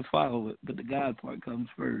some words to follow it, but the God part comes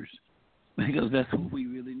first because that's what we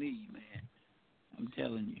really need, man. I'm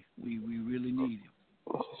telling you, we really need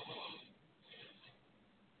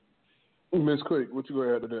him. Miss Quick, what you going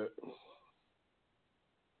to add to that?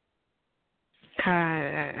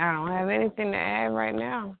 I don't have anything to add right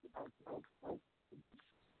now.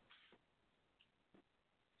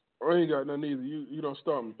 I ain't got nothing either. You don't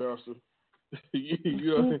stop me, Pastor.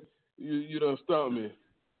 you don't stop me.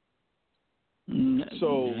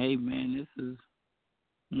 So hey man, this is.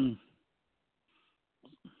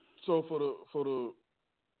 So for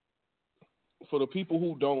the people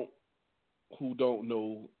who don't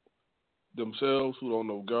know themselves, who don't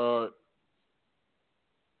know God,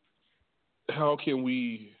 how can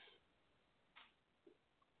we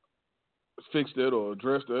fix that or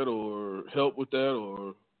address that or help with that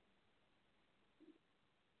or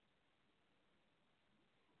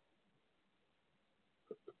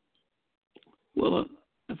Well,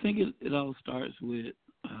 I think it all starts with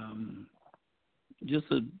just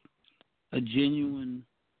a genuine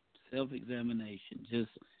self-examination. Just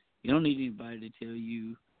you don't need anybody to tell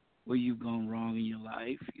you where you've gone wrong in your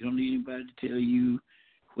life. You don't need anybody to tell you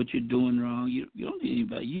what you're doing wrong. You don't need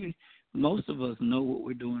anybody. Most of us know what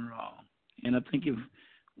we're doing wrong, and I think if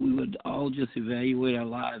we would all just evaluate our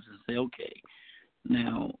lives and say, okay,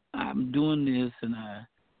 now I'm doing this, and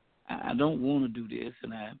I don't want to do this,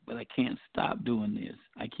 but I can't stop doing this.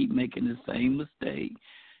 I keep making the same mistake,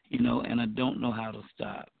 and I don't know how to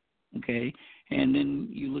stop. Okay, and then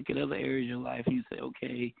you look at other areas of your life and you say,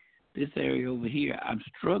 okay, this area over here, I'm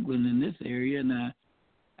struggling in this area, and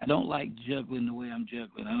I don't like juggling the way I'm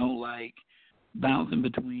juggling. I don't like bouncing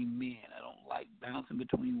between men. I don't like bouncing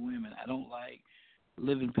between women. I don't like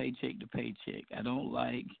living paycheck to paycheck. I don't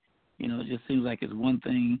like, it just seems like it's one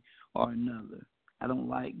thing or another. I don't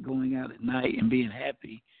like going out at night and being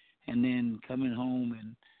happy and then coming home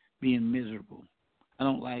and being miserable. I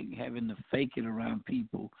don't like having to fake it around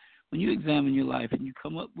people. When you examine your life and you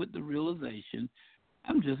come up with the realization,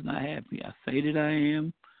 I'm just not happy. I say that I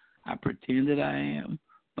am. I pretend that I am,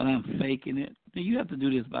 but I'm faking it. Now, you have to do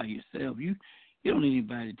this by yourself. You don't need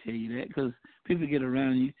anybody to tell you that, because people get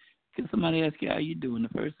around you. Can somebody ask you how you doing? The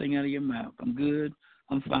first thing out of your mouth, I'm good,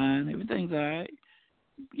 I'm fine, everything's all right.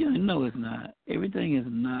 No, it's not. Everything is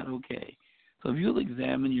not okay. So if you'll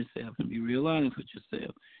examine yourself and be real honest with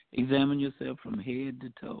yourself, examine yourself from head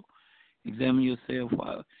to toe. Examine yourself,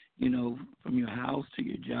 from your house to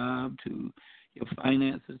your job to your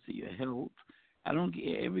finances to your health. I don't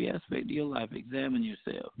care, every aspect of your life, examine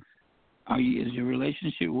yourself. Is your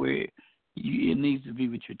relationship where it needs to be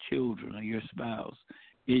with your children or your spouse?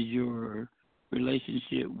 Is your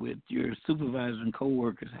relationship with your supervisor and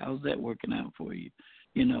coworkers, how's that working out for you?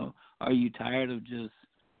 Are you tired of just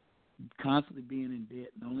constantly being in debt?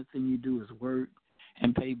 The only thing you do is work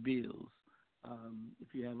and pay bills. If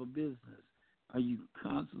you have a business, are you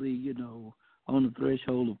constantly, on the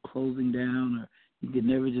threshold of closing down, or you can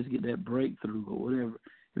never just get that breakthrough or whatever?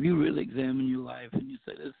 If you really examine your life and you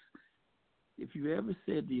say this, if you ever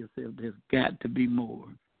said to yourself, there's got to be more,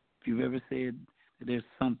 if you've ever said that there's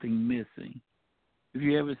something missing, if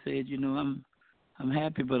you ever said, I'm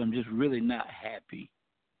happy, but I'm just really not happy,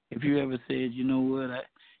 if you ever said,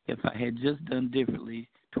 if I had just done differently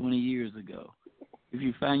 20 years ago, if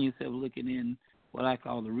you find yourself looking in what I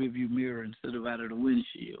call the rearview mirror instead of out of the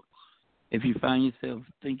windshield, if you find yourself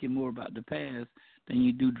thinking more about the past than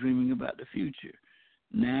you do dreaming about the future,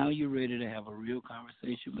 now you're ready to have a real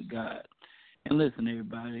conversation with God. And listen,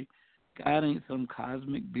 everybody, God ain't some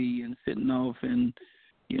cosmic being sitting off in,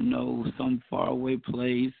 some faraway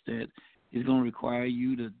place that is going to require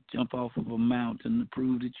you to jump off of a mountain to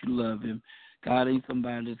prove that you love him. God ain't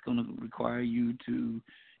somebody that's going to require you to,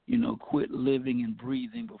 quit living and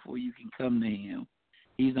breathing before you can come to him.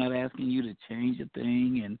 He's not asking you to change a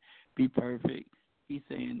thing and be perfect. He's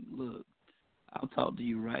saying, look, I'll talk to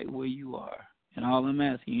you right where you are. And all I'm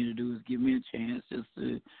asking you to do is give me a chance just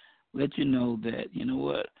to let you know that,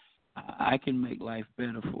 I can make life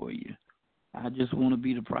better for you. I just want to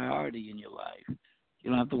be the priority in your life. You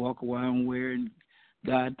don't have to walk around wearing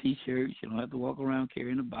God T-shirts. You don't have to walk around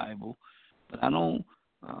carrying a Bible. But I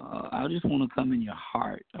just want to come in your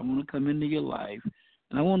heart. I want to come into your life,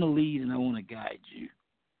 and I want to lead and I want to guide you.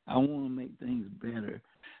 I want to make things better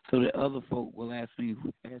so that other folk will ask you,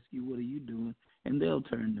 what are you doing? And they'll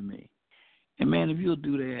turn to me. And, man, if you'll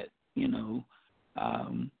do that,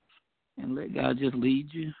 and let God just lead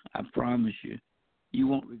you, I promise you, you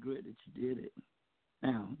won't regret that you did it.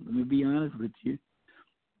 Now, let me be honest with you.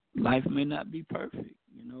 Life may not be perfect.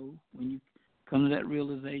 When you come to that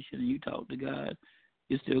realization and you talk to God,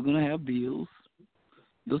 you're still going to have bills.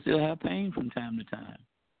 You'll still have pain from time to time,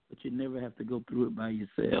 but you never have to go through it by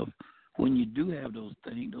yourself. When you do have those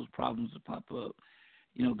things, those problems that pop up,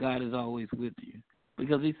 God is always with you,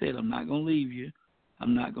 because he said, I'm not going to leave you.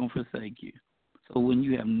 I'm not going to forsake you. So when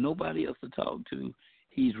you have nobody else to talk to,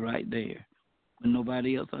 he's right there. When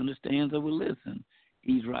nobody else understands or will listen,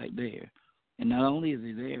 he's right there. And not only is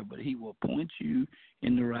he there, but he will point you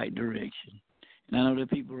in the right direction. And I know there are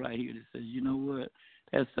people right here that says, you know what,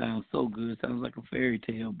 that sounds so good. It sounds like a fairy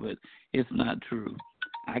tale, but it's not true.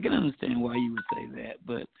 I can understand why you would say that,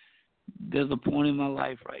 but there's a point in my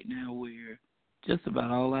life right now where just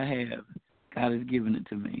about all I have, God has given it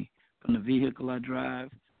to me. From the vehicle I drive,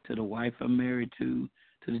 to the wife I'm married to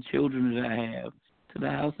the children that I have, to the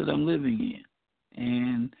house that I'm living in.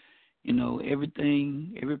 And,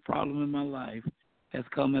 everything, every problem in my life has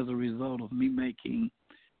come as a result of me making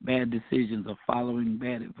bad decisions or following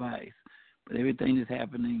bad advice. But everything that's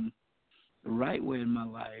happening the right way in my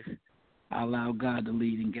life I allow God to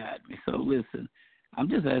lead and guide me. So listen, I'm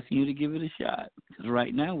just asking you to give it a shot, because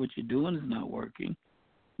right now what you're doing is not working.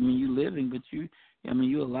 I mean, you're living, but you're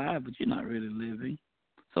alive, but you're not really living.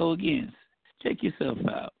 So again, check yourself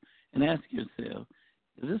out and ask yourself,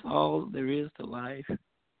 is this all there is to life?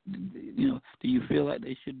 Do you feel like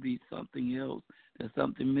there should be something else? There's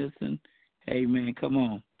something missing? Hey, man, come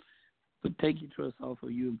on. But take your trust off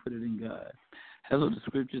of you and put it in God. That's what the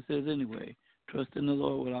scripture says anyway. Trust in the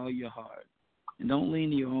Lord with all your heart. And don't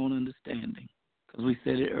lean to your own understanding. Because we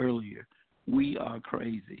said it earlier. We are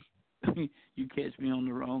crazy. You catch me on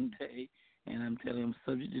the wrong day, and I'm telling you I'm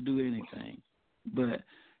subject to do anything. But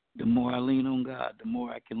the more I lean on God, the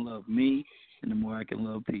more I can love me and the more I can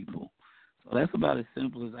love people. So that's about as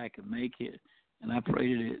simple as I can make it. And I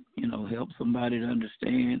pray that it, helps somebody to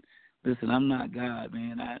understand. Listen, I'm not God,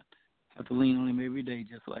 man. I have to lean on him every day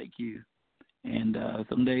just like you. And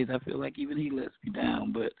some days I feel like even he lets me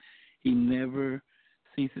down, but he never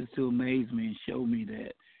ceases to amaze me and show me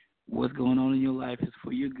that what's going on in your life is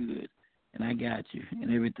for your good, and I got you,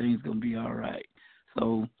 and everything's going to be all right.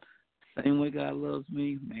 So same way God loves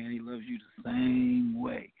me, man, he loves you the same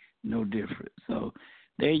way, no different. So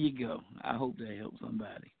there you go. I hope that helps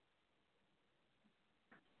somebody.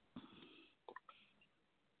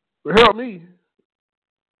 Help me.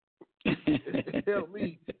 Help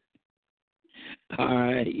me. All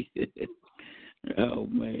right. Oh,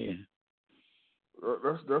 man.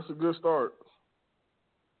 That's a good start.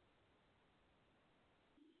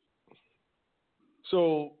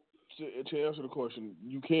 So, to answer the question,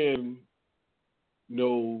 you can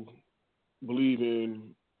believe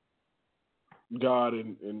in God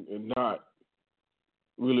and not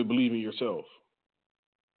really believe in yourself.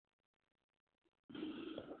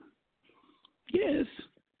 Yes.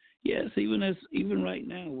 Even right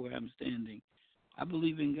now where I'm standing, I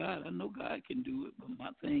believe in God. I know God can do it, but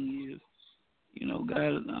my thing is, God,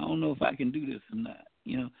 I don't know if I can do this or not.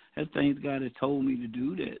 There's things God has told me to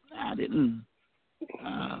do that I didn't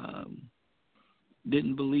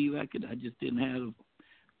believe I could. I just didn't have.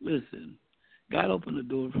 Listen, God opened the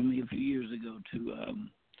door for me a few years ago to.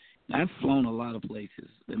 I've flown a lot of places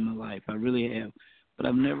in my life. I really have, but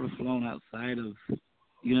I've never flown outside of the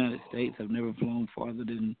United States. I've never flown farther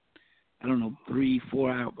than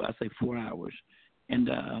 3-4 hours. I say 4 hours, and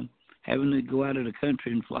having to go out of the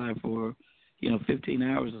country and fly for 15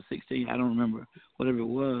 hours or 16. I don't remember whatever it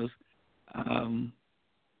was.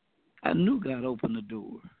 I knew God opened the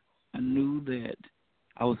door. I knew that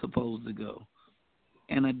I was supposed to go.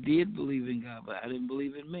 And I did believe in God, but I didn't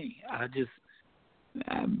believe in me. I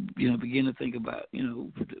began to think about,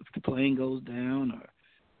 if the plane goes down or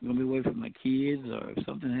I'm going to be away from my kids, or if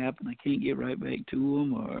something happened, I can't get right back to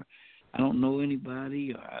them, or I don't know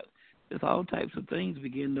anybody, or just all types of things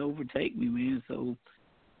began to overtake me, man. So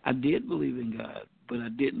I did believe in God, but I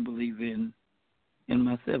didn't believe in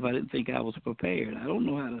myself. I didn't think I was prepared. I don't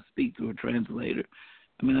know how to speak through a translator.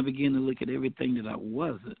 I began to look at everything that I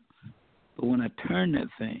wasn't. But when I turned that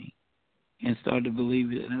thing and started to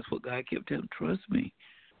believe it, and that's what God kept telling me,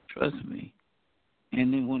 trust me.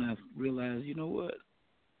 And then when I realized, you know what,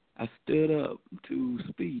 I stood up to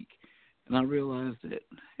speak, and I realized that,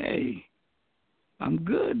 hey, I'm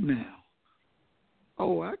good now.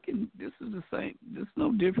 Oh, I can. This is the same. There's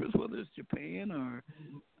no difference whether it's Japan or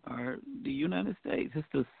the United States. It's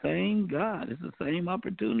the same God. It's the same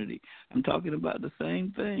opportunity. I'm talking about the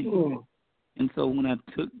same thing. Oh. And so when I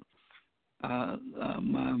took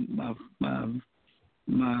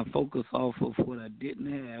my focus off of what I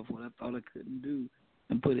didn't have, what I thought I couldn't do,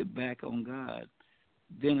 and put it back on God,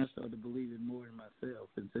 then I started believing more in myself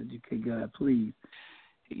and said, okay, God, please,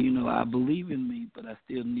 I believe in me, but I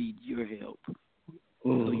still need your help.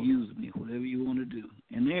 So use me, whatever you want to do.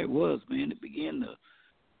 And there it was, man. It began to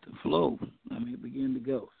flow. It began to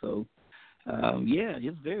go. So,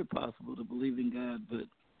 it's very possible to believe in God, but,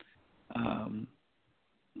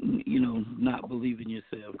 not believe in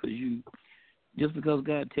yourself. Because just because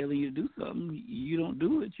God telling you to do something, you don't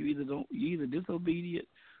do it. You're either disobedient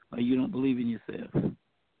or you don't believe in yourself.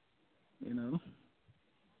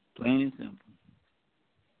 Plain and simple.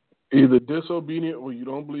 Either disobedient or you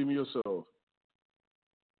don't believe in yourself.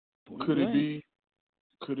 Could it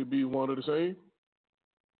be one of the same?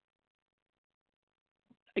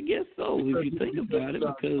 I guess so, if you think about it,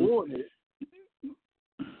 because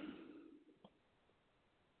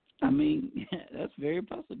that's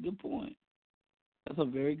a good point. That's a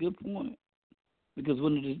very good point. Because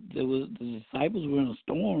when the disciples were in a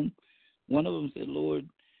storm, one of them said, Lord,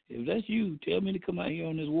 if that's you, tell me to come out here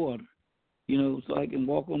on this water, so I can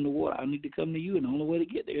walk on the water. I need to come to you, and the only way to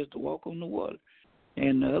get there is to walk on the water.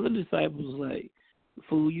 And the other disciples was like,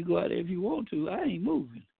 fool, you go out there if you want to. I ain't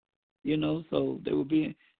moving. So they were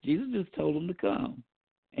Jesus just told them to come.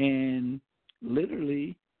 And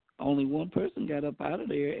literally only one person got up out of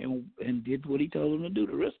there and did what he told them to do.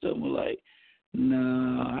 The rest of them were like,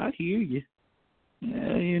 no, I hear you.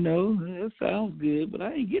 Yeah, that sounds good, but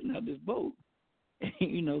I ain't getting out this boat.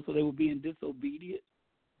 So they were being disobedient,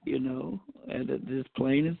 and just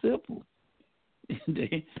plain and simple.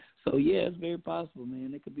 So, yeah, it's very possible,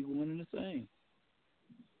 man. It could be one and the same.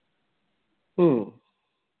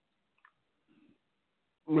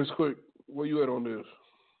 Miss Quick, where you at on this?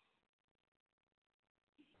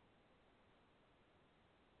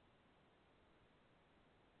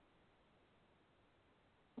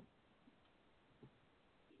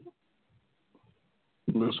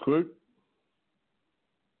 Miss Quick?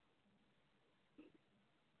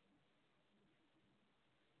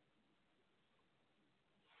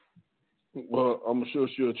 Well, I'm sure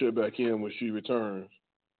she'll check back in when she returns.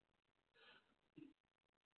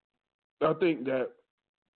 I think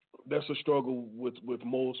that's a struggle with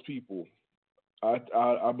most people. I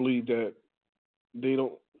believe that they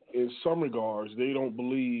don't, in some regards, they don't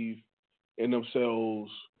believe in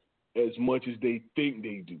themselves as much as they think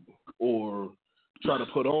they do, or try to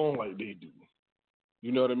put on like they do.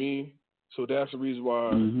 You know what I mean? So that's the reason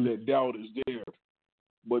why that doubt is there.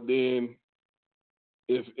 But then,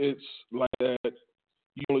 if it's like that,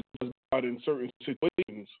 you only trust God in certain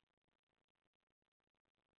situations,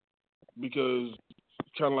 because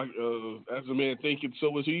kind of like as a man thinketh,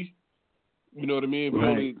 so is he. You know what I mean? If you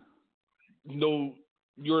only know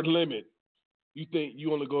your limit, you think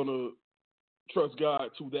you're only going to trust God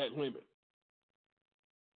to that limit.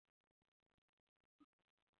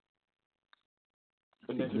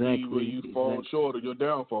 And that could be where you fall short of your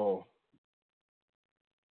downfall.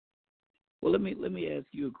 Well, let me ask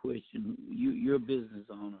you a question. You're a business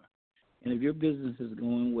owner, and if your business is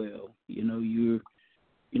going well, you're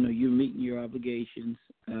meeting your obligations,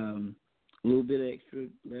 a little bit extra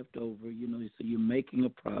left over, so you're making a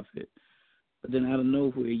profit. But then out of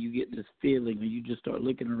nowhere, you get this feeling, or you just start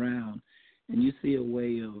looking around, and you see a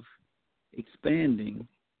way of expanding,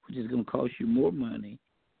 which is going to cost you more money,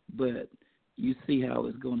 but you see how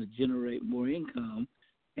it's going to generate more income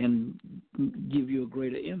and give you a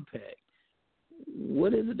greater impact.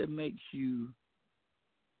 What is it that makes you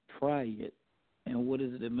try it, and what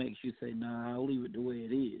is it that makes you say, "Nah, I'll leave it the way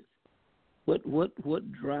it is"? What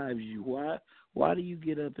drives you? Why do you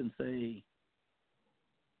get up and say,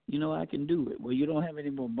 I can do it? Well, you don't have any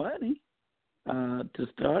more money to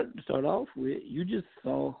start off with. You just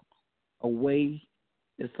saw a way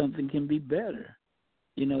that something can be better.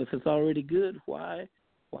 If it's already good, why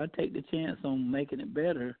take the chance on making it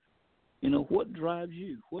better? What drives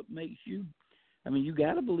you? What makes you? I mean, you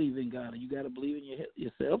got to believe in God, and you got to believe in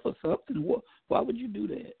yourself or something. Why would you do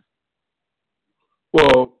that?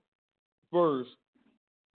 Well, first,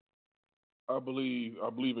 I believe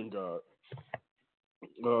in God,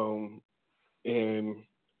 and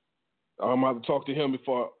I'm going to talk to Him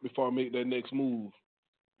before I make that next move,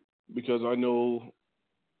 because I know,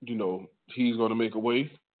 He's going to make a way.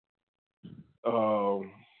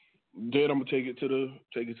 Then I'm gonna take it to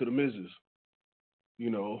the missus.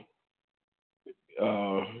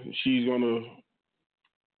 She's gonna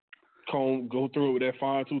go through it with that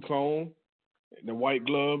fine tooth comb, the white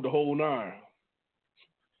glove, the whole nine.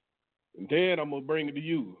 And then I'm gonna bring it to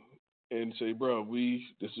you and say, bro,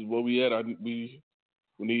 this is where we at. We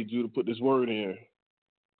need you to put this word in.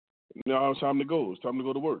 Now it's time to go. It's time to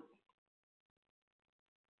go to work.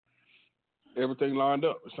 Everything lined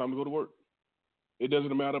up. It's time to go to work. It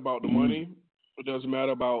doesn't matter about the money. It doesn't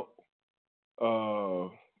matter about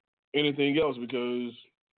anything else, because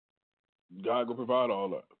God will provide all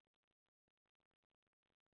that.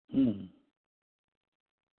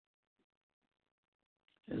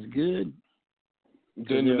 That's good.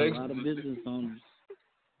 Then the next, a lot of business owners.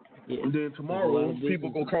 Yeah. And then tomorrow, people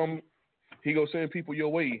go come. He go send people your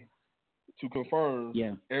way to confirm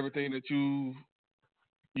everything that you've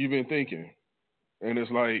been thinking, and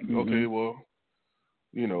it's like, okay, well,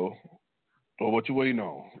 or what you waiting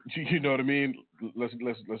on? You know what I mean? Let's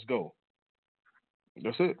go.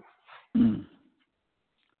 That's it.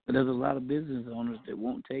 But there's a lot of business owners that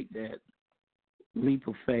won't take that leap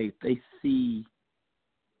of faith. They see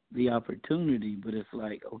the opportunity, but it's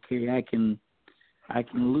like, okay, I can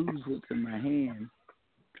lose what's in my hand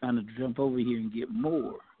trying to jump over here and get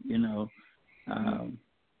more,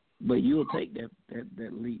 but you'll take that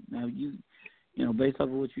leap. Now based off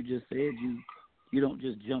of what you just said, you don't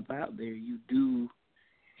just jump out there. You do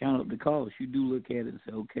count up the cost. You do look at it and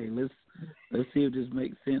say, okay, let's see if this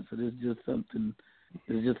makes sense, or this is just something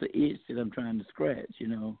It's just an itch that I'm trying to scratch, you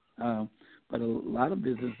know. But a lot of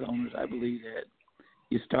business owners, I believe that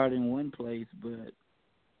you start in one place, but,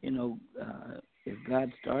 you know, if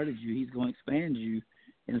God started you, he's going to expand you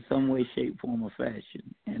in some way, shape, form, or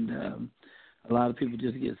fashion. And a lot of people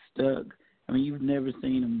just get stuck. I mean, you've never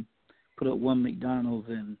seen them put up one McDonald's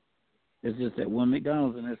and it's just that one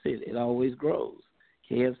McDonald's and that's it. It always grows.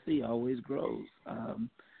 KFC always grows.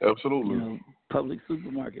 Absolutely. You know, public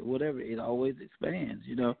supermarket, whatever, it always expands.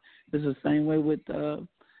 You know, it's the same way with God.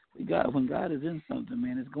 When God is in something,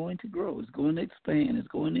 man, it's going to grow. It's going to expand. It's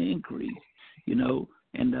going to increase. You know,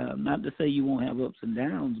 and not to say you won't have ups and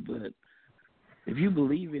downs, but if you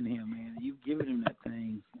believe in him, man, you've given him that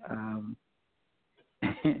thing,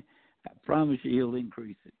 I promise you he'll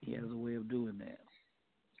increase it. He has a way of doing that.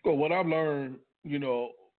 Well, what I've learned, you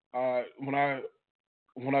know, when I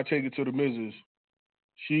take it to the missus,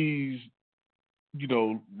 she's, you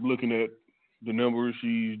know, looking at the numbers.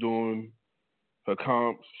 She's doing her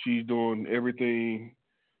comps. She's doing everything,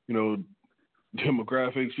 you know,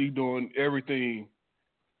 demographics. She's doing everything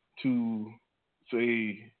to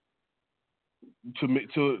say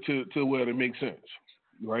to where it makes sense,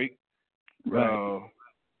 right? Right.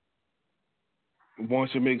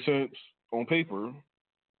 Once it makes sense on paper,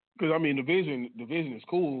 because I mean the vision is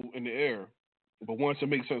cool in the air, but once it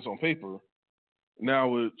makes sense on paper,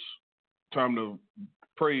 now it's time to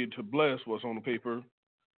pray to bless what's on the paper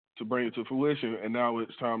to bring it to fruition, and now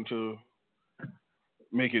it's time to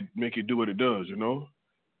make it do what it does, you know.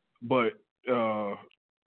 But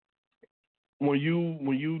when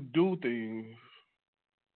you do things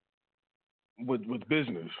with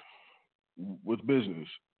business,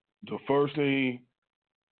 the first thing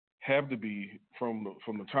have to be from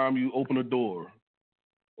the time you open a door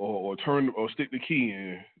or turn or stick the key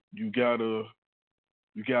in, you gotta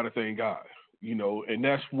thank God, you know, and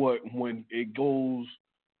that's what when it goes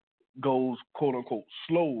quote unquote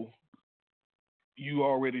slow, you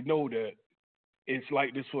already know that it's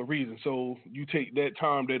like this for a reason. So you take that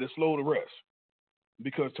time that it's slow to rest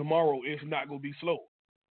because tomorrow it's not gonna be slow.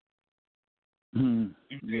 Mm,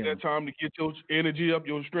 You take that time to get your energy up,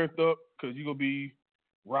 your strength up, because you're gonna be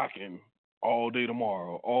rocking all day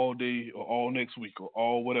tomorrow, all day or all next week or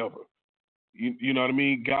all whatever. You know what I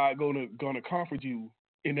mean? God gonna comfort you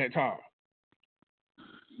in that time.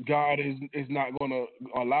 God is not gonna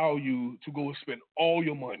allow you to go spend all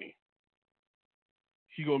your money.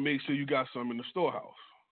 He gonna make sure you got some in the storehouse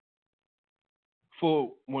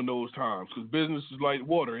for one of those times. Because business is like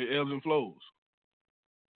water; it ebbs and flows.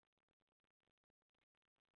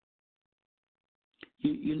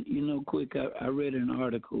 You know, quick. I read an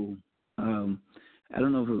article. I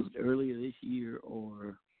don't know if it was earlier this year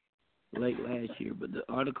or late last year, but the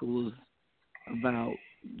article was about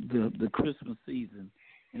the Christmas season,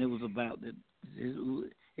 and it was about that.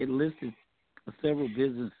 It listed several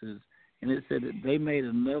businesses, and it said that they made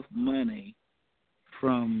enough money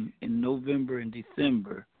from in November and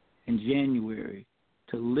December and January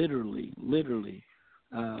to literally,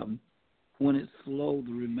 when it's slow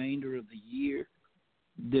the remainder of the year,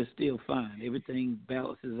 they're still fine. Everything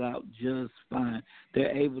balances out just fine.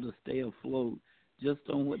 They're able to stay afloat just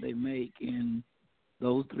on what they make in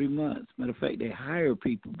those 3 months. Matter of fact, they hire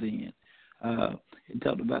people then. It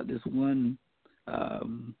talked about this one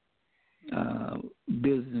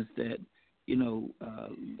business that, you know,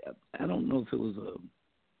 I don't know if it was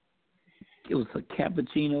a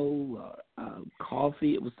cappuccino or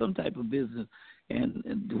coffee. It was some type of business. And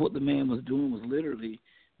what the man was doing was literally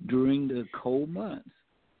during the cold months,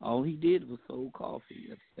 all he did was sold coffee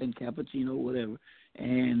and cappuccino, whatever.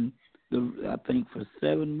 And I think for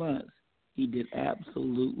 7 months, he did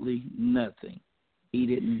absolutely nothing. He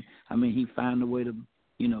didn't, he found a way to,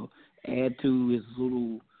 you know, add to his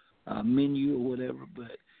little menu or whatever.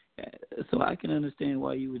 But so I can understand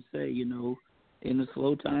why you would say, you know, in the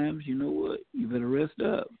slow times, you know what, you better rest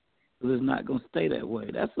up. Because it's not going to stay that way.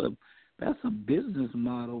 That's a business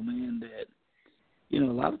model, man, that, you know,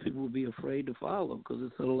 a lot of people would be afraid to follow because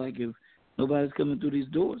it's sort of like if nobody's coming through these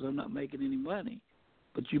doors, I'm not making any money.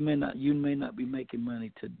 But you may not be making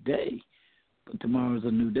money today, but tomorrow's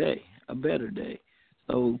a new day, a better day.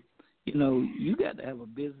 So, you know, you got to have a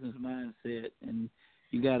business mindset, and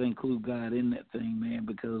you got to include God in that thing, man,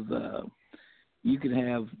 because you can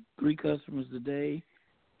have 3 customers today,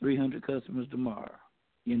 300 customers tomorrow.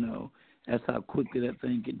 You know, that's how quickly that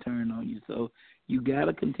thing can turn on you. So you got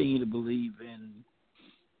to continue to believe in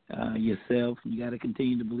yourself. You got to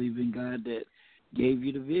continue to believe in God that gave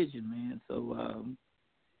you the vision, man. So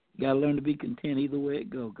you got to learn to be content either way it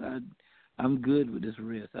go. God, I'm good with this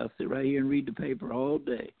rest. I'll sit right here and read the paper all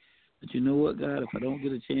day. But you know what, God, if I don't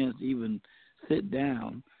get a chance to even sit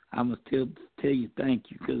down, I'm going to still tell you thank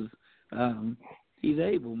you because he's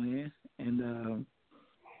able, man. And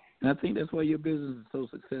I think that's why your business is so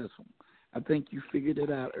successful. I think you figured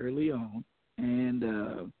it out early on, and,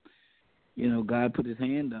 God put his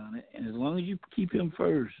hand on it. And as long as you keep him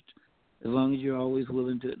first, as long as you're always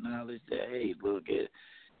willing to acknowledge that, hey, look,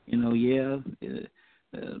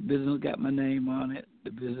 the business got my name on it.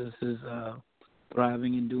 The business is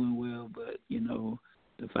thriving and doing well, but,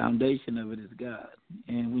 the foundation of it is God.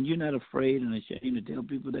 And when you're not afraid and ashamed to tell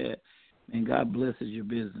people that, and God blesses your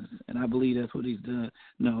business. And I believe that's what he's done.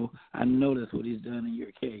 No, I know that's what he's done in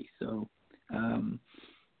your case. So,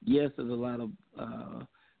 yes, there's a lot of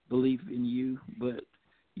belief in you, but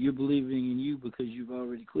you're believing in you because you've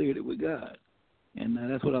already cleared it with God. And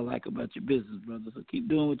that's what I like about your business, brother. So keep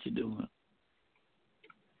doing what you're doing.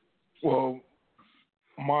 Well,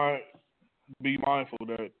 be mindful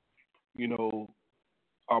that,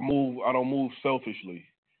 I don't move selfishly.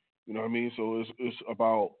 You know what I mean? So it's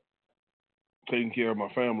about taking care of my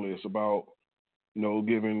family. It's about,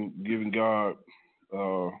 giving God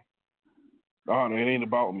honor. It ain't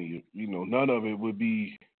about me. None of it would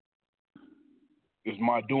be is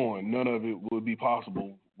my doing. None of it would be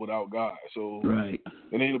possible without God. So right.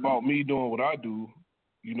 It ain't about me doing what I do.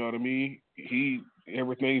 You know what I mean?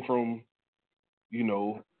 Everything from, me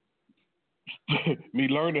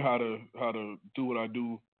learning how to do what I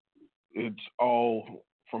do, it's all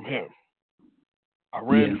from him. I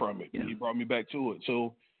ran from it. Yeah. He brought me back to it.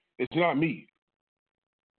 So it's not me.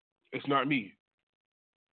 It's not me.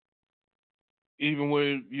 Even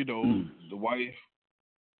when, the wife,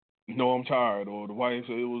 I'm tired, or the wife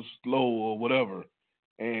said it was low or whatever,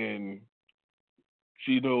 and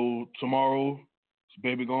she tomorrow,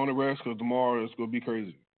 baby going to rest because tomorrow it's going to be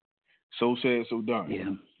crazy. So said, so done.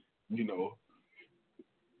 Yeah.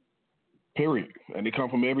 Period. And they come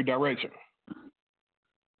from every direction.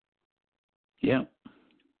 Yeah.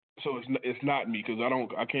 So it's not me because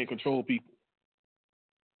I can't control people.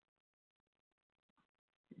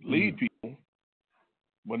 Lead people,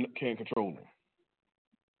 but can't control them.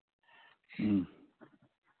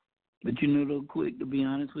 But real quick, to be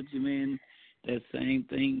honest with you, man, that same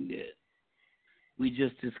thing that we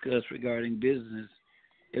just discussed regarding business,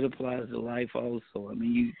 it applies to life also. I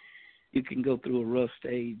mean, you can go through a rough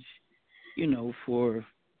stage, for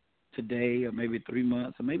today or maybe 3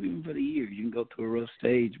 months or maybe even for the year. You can go through a rough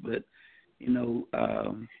stage, but,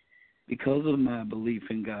 because of my belief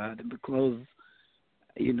in God and because,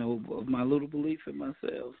 of my little belief in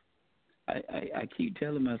myself, I keep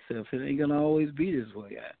telling myself it ain't going to always be this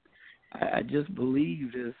way. I just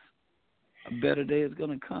believe this. A better day is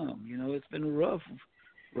going to come. It's been rough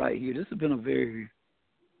right here. This has been a very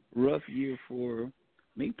rough year for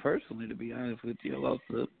me personally, to be honest with you. I lost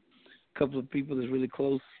a couple of people that's really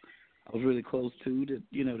close. I was really close to that,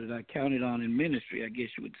 that I counted on in ministry, I guess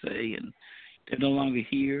you would say, and they're no longer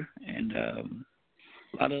here. And a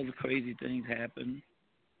lot of other crazy things happened.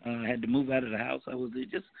 I had to move out of the house I was in.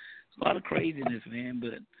 Just a lot of craziness, man.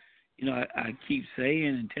 But I keep saying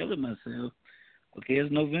and telling myself, okay,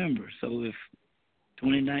 it's November, so if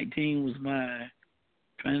 2019 was my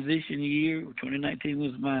transition year, or 2019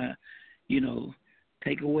 was my,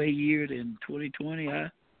 takeaway year, then 2020,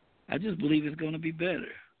 I just believe it's going to be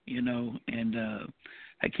better, and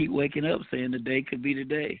I keep waking up saying the day could be the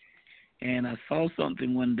day. And I saw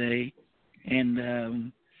something one day, and,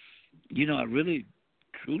 I really,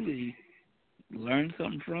 truly learned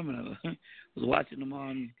something from it. I was watching them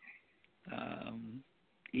on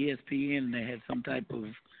ESPN, and they had some type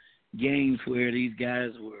of games where these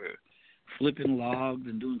guys were flipping logs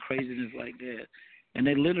and doing craziness like that, and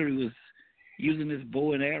they literally was using this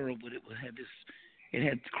bow and arrow, but it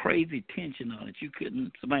had crazy tension on it.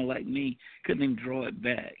 Somebody like me couldn't even draw it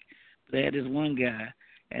back. They had this one guy,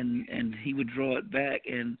 and he would draw it back,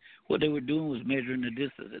 and what they were doing was measuring the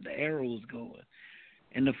distance that the arrow was going,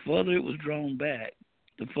 and the further it was drawn back,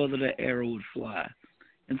 the further that arrow would fly.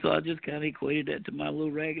 And so I just kind of equated that to my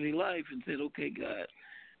little raggedy life and said, okay, God,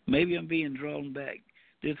 maybe I'm being drawn back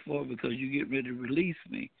this far because you get ready to release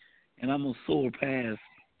me, and I'm going to soar past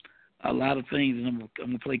a lot of things, and I'm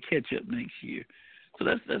going to play catch-up next year. So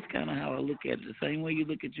that's kind of how I look at it, the same way you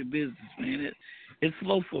look at your business, man. It's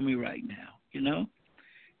slow for me right now,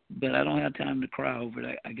 but I don't have time to cry over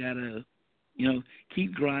it. I got to,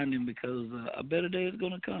 keep grinding because a better day is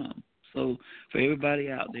going to come. So for everybody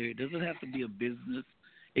out there, it doesn't have to be a business.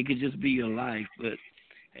 It could just be your life. But,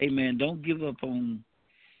 hey, man, don't give up on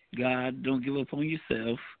God. Don't give up on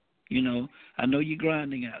yourself. I know you're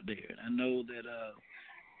grinding out there. I know that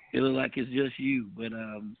it looks like it's just you. But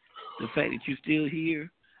the fact that you're still here,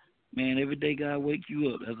 man, every day God wake you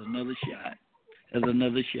up, that's another shot. as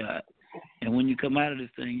another shot. And when you come out of this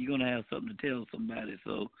thing, you're going to have something to tell somebody.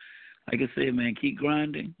 So, like I said, man, keep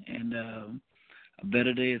grinding, and a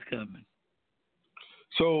better day is coming.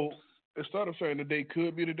 So, instead of saying the day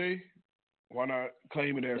could be the day, why not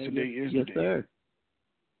claim it as today is the day? Sir.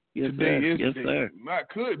 Yes, today sir. is Yes, the day. sir. Not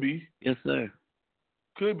could be. Yes, sir.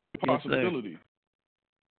 Could be a possibility.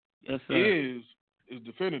 Yes, sir. Is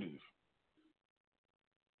definitive.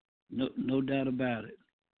 No doubt about it.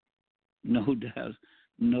 No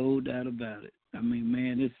doubt about it. I mean,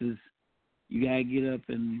 man, you gotta get up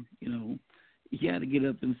and you gotta get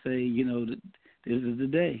up and say, this is the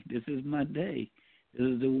day. This is my day. This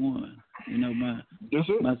is the one.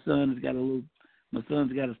 My son's got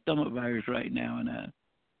a stomach virus right now, and I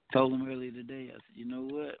told him earlier today. I said, you know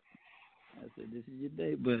what? I said, this is your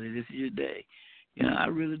day, buddy. This is your day. I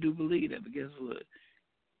really do believe that. But guess what?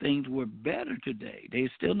 Things were better today. They're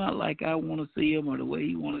still not like I want to see them or the way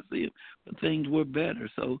he want to see them, but things were better.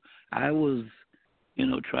 So I was,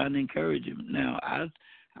 trying to encourage him. Now,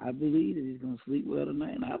 I believe that he's going to sleep well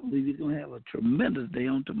tonight, and I believe he's going to have a tremendous day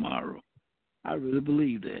on tomorrow. I really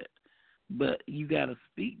believe that. But you got to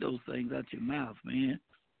speak those things out your mouth, man.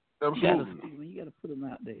 Absolutely. You got to put them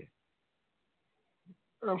out there.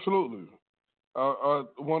 Absolutely.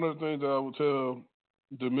 One of the things that I would tell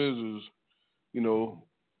the missus,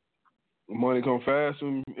 money come fast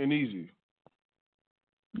and easy.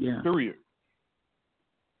 Yeah. Period.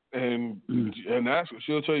 And that's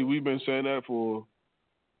she'll tell you we've been saying that for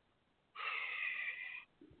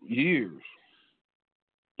years.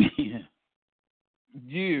 Yeah.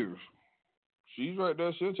 Years. She's right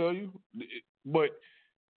there, she'll tell you. But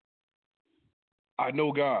I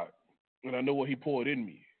know God, and I know what he poured in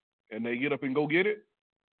me. And they get up and go get it,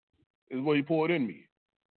 is what he poured in me.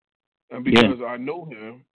 And because I know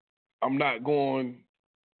him, I'm not going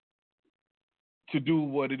to do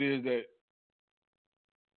what it is that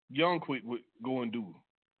Young Quick would go and do.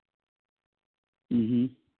 Mm-hmm.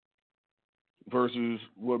 Versus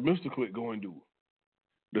what Mr. Quick go and do.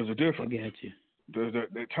 There's a difference. I got you. There's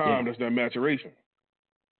that time, there's that maturation.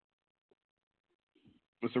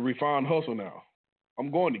 It's a refined hustle now.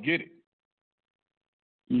 I'm going to get it.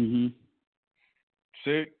 Mm-hmm.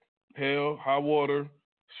 Sick, hell, high water,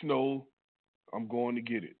 snow, I'm going to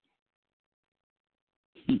get it.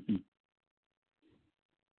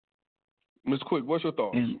 Ms. Quick, what's your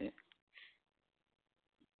thoughts?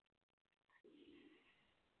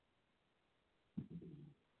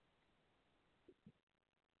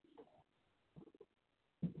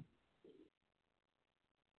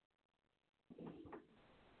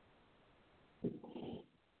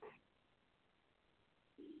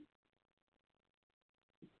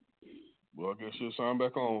 Well, I guess you'll sign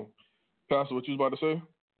back on. Pastor, what you was about to say?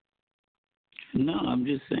 No, I'm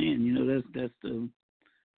just saying,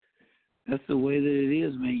 that's the way that it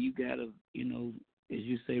is, man. You gotta, as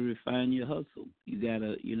you say, refine your hustle. You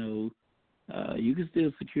gotta, you can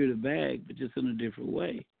still secure the bag, but just in a different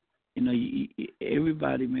way.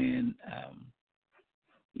 Everybody, man,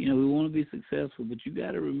 we want to be successful, but you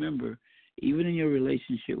got to remember, even in your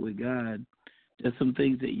relationship with God, there's some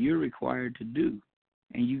things that you're required to do,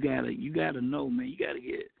 and you gotta know, man. You gotta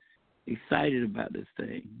get excited about this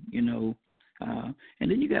thing, and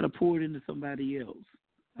then you got to pour it into somebody else.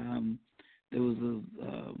 There was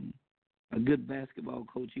a good basketball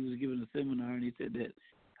coach. He was giving a seminar, and he said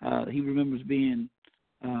that he remembers being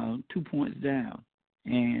 2 points down,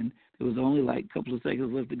 and there was only like a couple of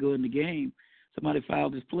seconds left to go in the game. Somebody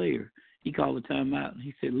fouled his player. He called a timeout, and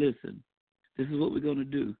he said, listen, this is what we're going to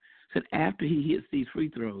do. He said, after he hits these free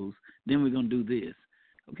throws, then we're going to do this.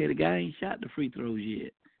 Okay, the guy ain't shot the free throws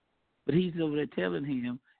yet, but he's over there telling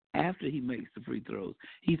him after he makes the free throws.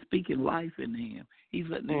 He's speaking life into him. He's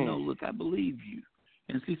letting him know, look, I believe you.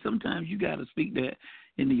 And see, sometimes you got to speak that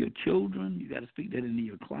into your children. You got to speak that into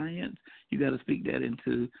your clients. You got to speak that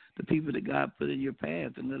into the people that God put in your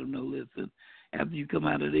path and let them know, listen, after you come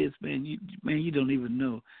out of this, man, you don't even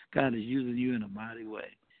know God is using you in a mighty way.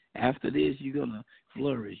 After this, you're going to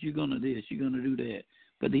flourish. You're going to this. You're going to do that.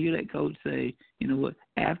 But to hear that coach say, you know what,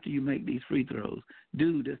 after you make these free throws,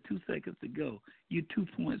 dude, there's 2 seconds to go. You're 2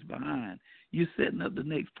 points behind. You're setting up the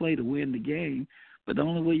next play to win the game. But the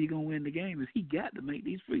only way you're going to win the game is he got to make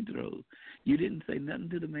these free throws. You didn't say nothing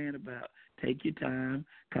to the man about take your time,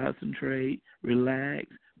 concentrate, relax,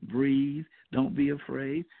 breathe, don't be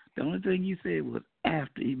afraid. The only thing you said was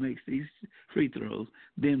after he makes these free throws,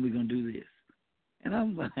 then we're going to do this. And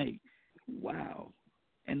I'm like, wow.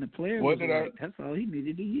 And the player was like, that's all he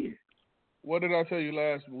needed to hear. What did I tell you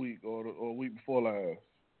last week or week before last?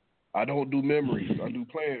 I don't do memories. I do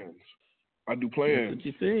plans. That's what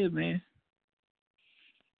you said, man.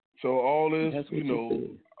 So all this, That's what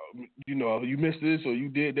you you missed this or you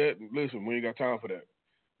did that. Listen, we ain't got time for that.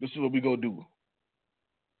 This is what we gonna do.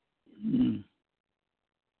 said.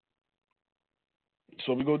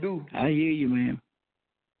 So we gonna do. I hear you, man.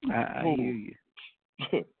 I hear you.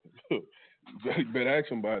 Better ask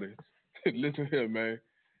somebody. Listen here, man.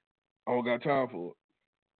 I don't got time for it.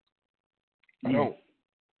 I don't.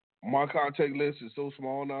 My contact list is so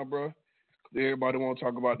small now, bro. Everybody want to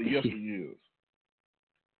talk about the yesteryears.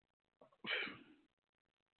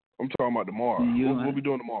 I'm talking about tomorrow. What we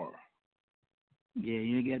doing tomorrow? Yeah,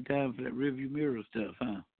 you ain't got time for that rearview mirror stuff,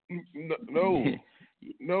 huh? No.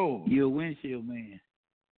 No. You're a windshield man.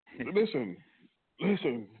 Listen.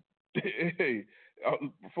 Hey,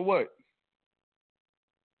 for what?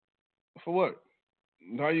 For what?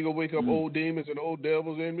 Now you gonna wake up old demons and old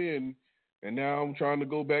devils in me, and now I'm trying to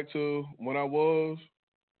go back to when I was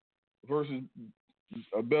versus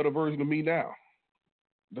a better version of me now.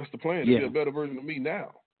 That's the plan. To be a better version of me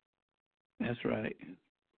now. That's right.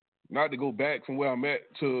 Not to go back from where I'm at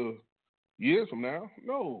to years from now.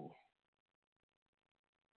 No.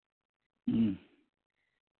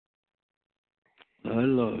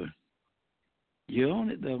 Lord. You're on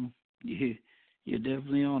it, though. You're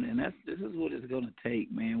definitely on it. And this is what it's going to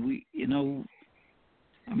take, man.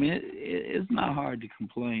 It's not hard to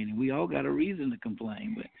complain. And we all got a reason to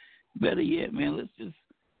complain. But better yet, man, let's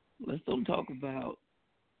don't talk about,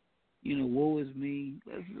 woe is me.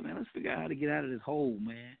 Let's figure out how to get out of this hole,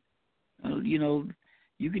 man.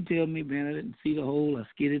 You can tell me, man, I didn't see the hole. I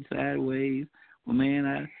skidded sideways. Well, man,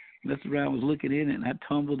 I messed around, was looking in it, and I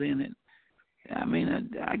tumbled in it. I mean,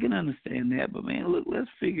 I can understand that, but, man, look, let's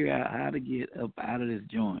figure out how to get up out of this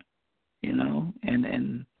joint,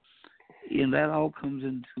 and that all comes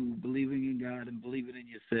into believing in God and believing in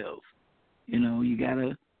yourself. You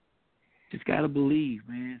just gotta believe,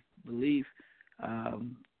 man. Belief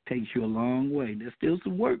takes you a long way. There's still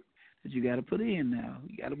some work that you got to put in now.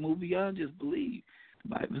 You got to move beyond just believe. The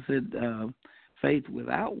Bible said faith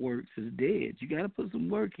without works is dead. You got to put some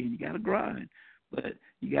work in. You got to grind. But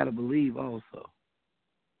you got to believe also.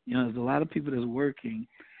 There's a lot of people that's working,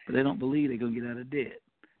 but they don't believe they're going to get out of debt.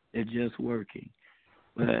 They're just working.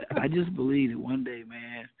 But I just believe that one day,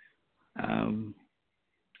 man, I'm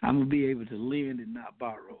going to be able to lend and not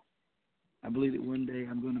borrow. I believe that one day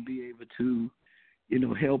I'm going to be able to,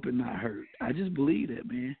 help and not hurt. I just believe that,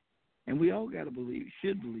 man. And we all got to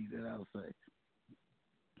should believe that, I'll say.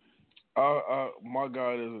 My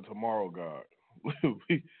God is a tomorrow God.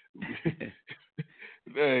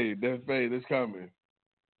 Hey, that faith is coming.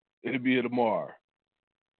 It'll be here tomorrow.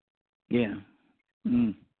 Yeah.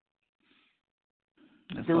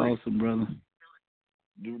 That's awesome, brother.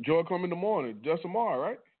 Joy come in the morning, just tomorrow,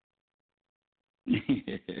 right?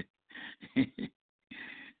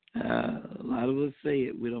 A lot of us say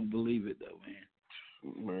it. We don't believe it, though, man.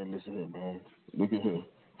 Man, listen here, man. Look at here.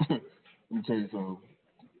 Let me tell you something.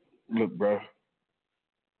 Look, bro.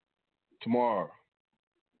 Tomorrow.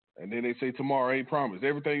 And then they say tomorrow ain't promised.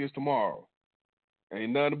 Everything is tomorrow.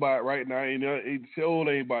 Ain't nothing about right now. Ain't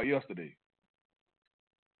about yesterday.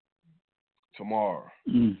 Tomorrow.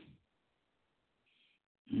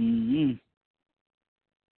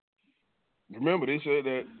 Remember, they said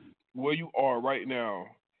that where you are right now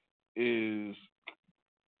is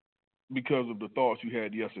because of the thoughts you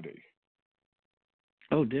had yesterday.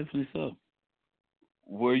 Oh, definitely so.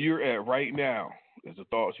 Where you're at right now is the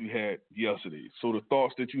thoughts you had yesterday. So the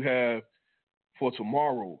thoughts that you have for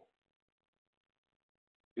tomorrow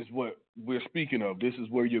is what we're speaking of. This is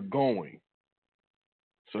where you're going.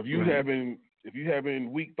 So if you having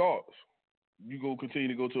weak thoughts, you go continue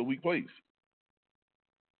to go to a weak place.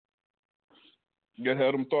 You gotta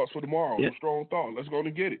have them thoughts for tomorrow. Yep. Strong thought. Let's go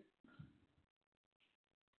and get it.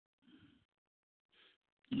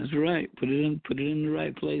 That's right. Put it in the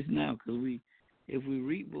right place now, because if we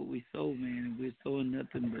reap what we sow, man, and we're sowing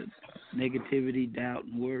nothing but negativity, doubt,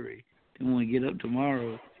 and worry, then when we get up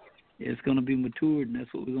tomorrow, it's going to be matured, and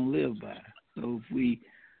that's what we're going to live by. So if we,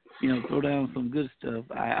 throw down some good stuff,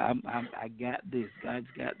 I got this. God's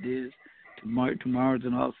got this. Tomorrow's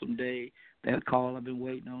an awesome day. That call I've been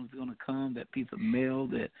waiting on is going to come. That piece of mail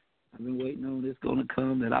that I've been waiting on is going to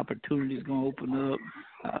come. That opportunity is going to open up.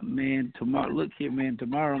 Man, tomorrow, look here, man.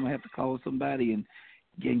 Tomorrow I'm going to have to call somebody and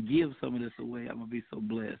give some of this away. I'm going to be so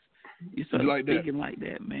blessed. You start thinking like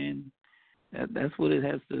that, man. That's what it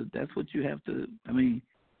has to. That's what you have to. I mean,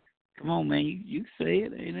 come on, man. You say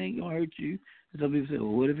it. It ain't going to hurt you. Some people say,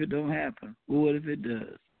 well, what if it don't happen? Well, what if it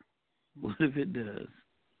does? What if it does?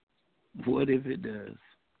 What if it does?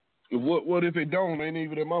 What if it don't? Ain't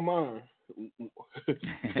even in my mind. When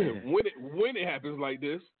it happens like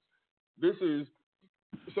this is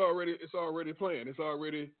It's already planned. It's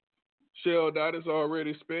already shelled out. It's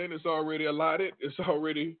already spent. It's already allotted. It's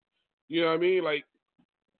already, you know what I mean? Like,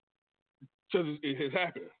 because it has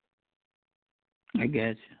happened. I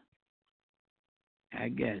got you. I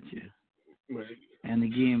got you. Man, And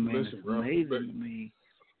again, man, listen, it's bro. amazing to me.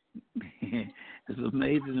 It's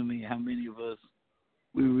amazing to me how many of us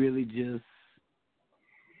we really just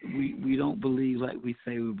we don't believe like we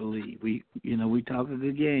say we believe. We talk a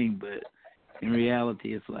good game, but in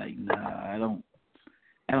reality, it's like, nah, I don't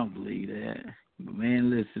believe that. But man,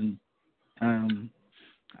 listen,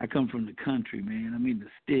 I come from the country, man. I mean the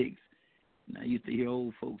sticks. And I used to hear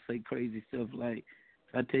old folks say crazy stuff like,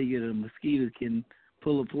 if I tell you that a mosquito can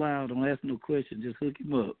pull a plow, don't ask no question, just hook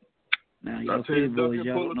him up. Now y'all say boys,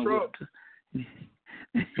 y'all don't know what.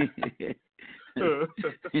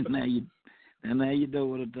 now you know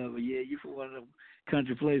what I'm talking about. Yeah, you from one of them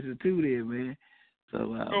country places too, there, man.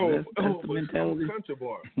 So that's the mentality. Country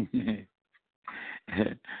boy.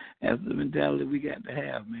 That's the mentality we got to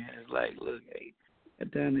have, man. It's like, look, hey, I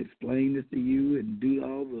got time to explain this to you and do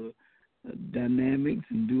all the dynamics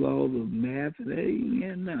and do all the math. And hey,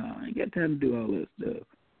 yeah, no, I ain't got time to do all that stuff.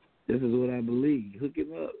 This is what I believe. Hook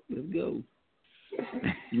him up. Let's go.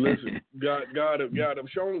 Listen, God have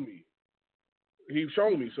shown me. He's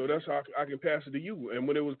shown me, so that's how I can pass it to you. And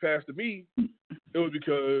when it was passed to me, it was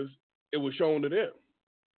because it was shown to them.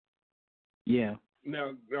 Yeah.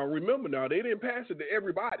 Now remember, they didn't pass it to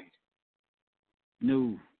everybody.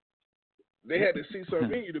 No. They had to see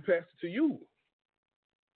something in you to pass it to you.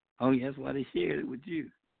 Oh, yeah, that's why they shared it with you.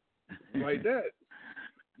 Like that.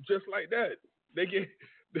 Just like that. They gave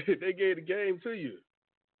the game to you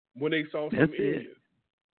when they saw something in you.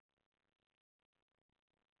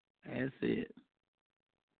 That's it.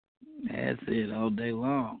 That's it all day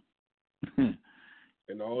long.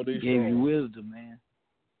 And all day gave strong. You wisdom, man.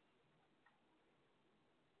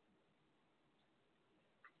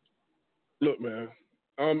 Look, man,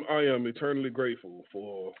 I am eternally grateful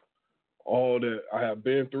for all that I have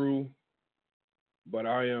been through, but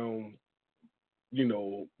I am,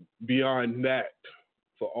 beyond that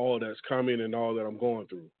for all that's coming and all that I'm going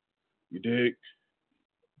through. You dig?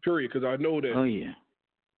 Period. Because I know that. Oh yeah.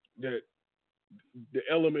 That the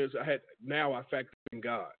elements I had now I factor in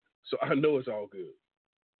God, so I know it's all good.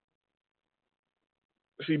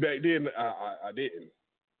 See, back then I didn't.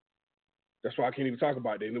 That's why I can't even talk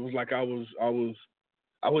about it. And it was like I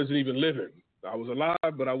wasn't even living. I was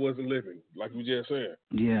alive, but I wasn't living, like we just said.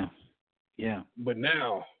 Yeah, yeah. But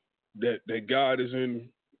now that God is in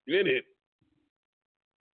it,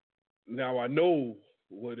 now I know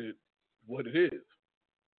what it is.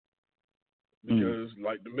 Because,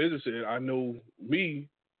 like the Mrs. said, I know me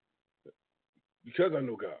because I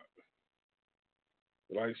know God.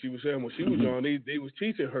 Like she was saying, when she was young, they was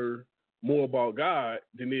teaching her more about God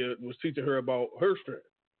than they was teaching her about her strength.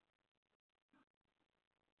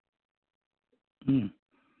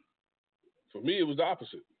 For me, it was the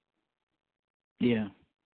opposite. Yeah.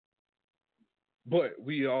 But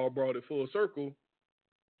we all brought it full circle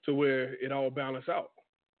to where it all balanced out.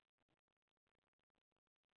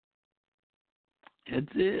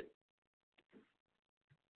 That's it.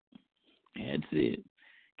 That's it.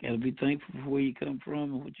 Got to be thankful for where you come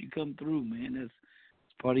from and what you come through, man. That's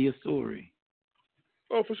part of your story.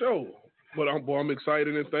 Oh, for sure. But I'm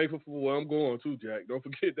excited and thankful for where I'm going too, Jack. Don't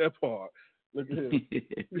forget that part. Look at him.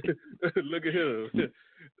 Look at him.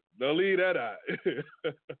 Don't leave that out.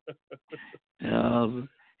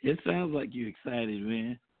 It sounds like you're excited,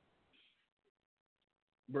 man.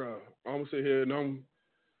 Bro, I'm gonna sit here and I'm,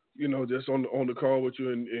 just on the call with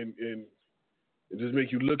you and just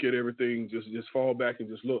make you look at everything. Just fall back and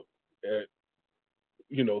just look at,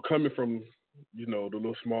 coming from, the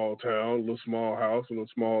little small town, little small house, a little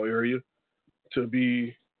small area, to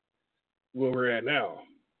be where we're at now.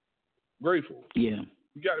 Grateful. Yeah.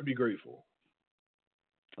 You got to be grateful.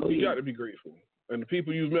 Oh, you got to be grateful. And the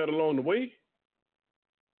people you've met along the way,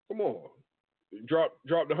 come on. Drop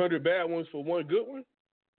the 100 bad ones for one good one?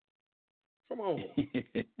 Come on.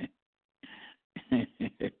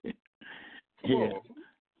 Come on.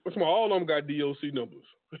 Come on. All of them got DOC numbers.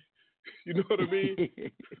 You know what I mean?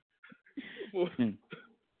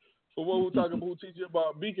 For what we're talking about, who teach you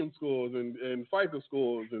about Beacon scores and FICO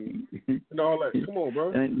scores and all that. Come on,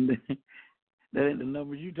 bro. That ain't the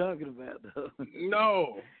numbers you talking about, though.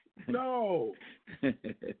 No. No.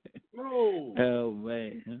 Oh,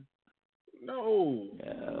 man. No.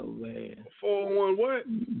 Oh, man. 401 what?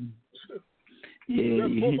 Yeah. Is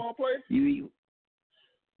that football play?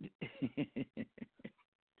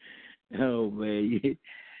 Oh, man.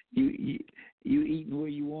 You eating where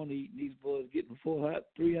you want to eat. These boys getting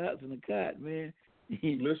 3 hots in a cot, man.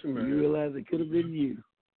 Listen, man. You realize it could have been you.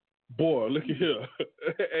 Boy, look at here.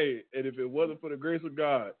 Hey, and if it wasn't for the grace of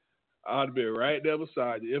God, I'd be right there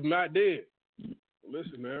beside you, if not dead.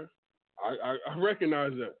 Listen, man. I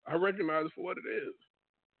recognize that. I recognize it for what it is.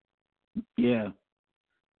 Yeah.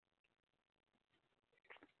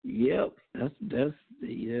 Yep. There's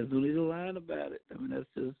no need to lie about it. I mean,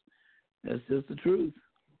 that's just the truth.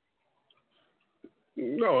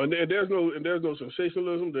 No, and there's no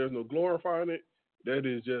sensationalism. There's no glorifying it. That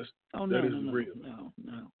is just real. No.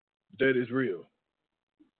 That is real.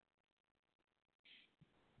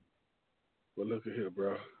 But look at here,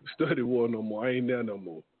 bro. Study war no more. I ain't there no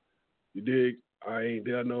more. You dig? I ain't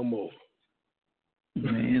there no more.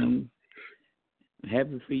 Man, I'm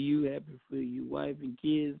happy for you, happy for your wife and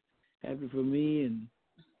kids, happy for me, and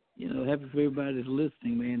happy for everybody that's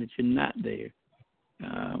listening, man, that you're not there.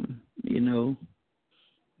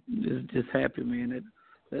 Just happy, man. That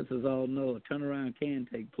lets us all know a turnaround can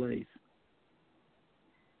take place.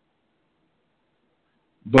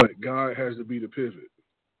 But God has to be the pivot.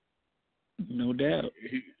 No doubt.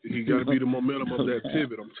 He got to be the momentum of that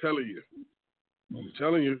pivot. I'm telling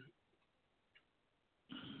you.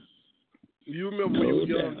 You remember when you were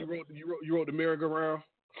young, you rode the merry-go-round?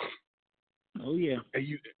 Oh yeah.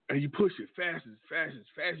 And you push it fast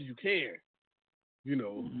as you can.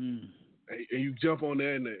 Mm-hmm. And you jump on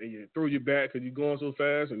there and you throw your back because you're going so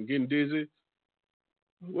fast and getting dizzy.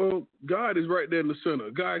 Well, God is right there in the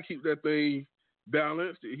center. God keeps that thing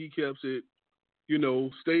balanced. He keeps it,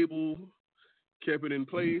 stable, kept it in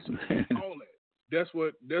place, all that. That's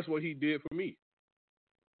what He did for me.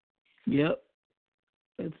 Yep.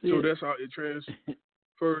 That's it. So that's how it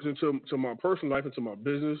transfers into my personal life, into my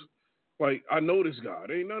business. Like, I know this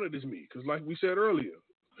God. Ain't none of this me. Because like we said earlier,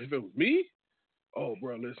 if it was me, oh,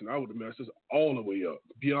 bro, listen, I would have messed this all the way up,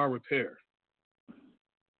 beyond repair.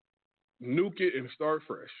 Nuke it and start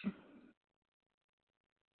fresh.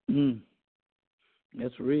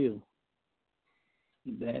 That's real.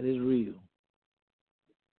 That is real.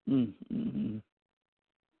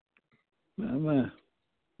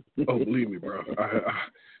 Oh, believe me, bro.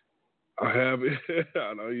 I have it.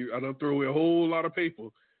 I done throw away a whole lot of paper.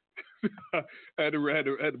 I had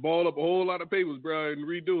to ball up a whole lot of papers, bro, and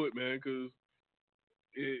redo it, man, because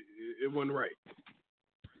it wasn't right.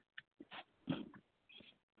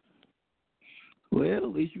 Well, at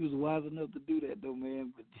least you was wise enough to do that, though,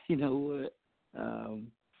 man. But you know what?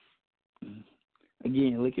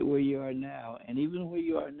 Again, look at where you are now. And even where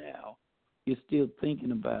you are now, you're still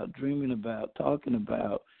thinking about, dreaming about, talking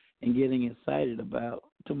about, and getting excited about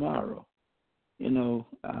tomorrow. Man,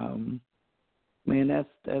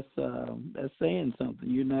 that's saying something.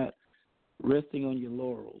 You're not resting on your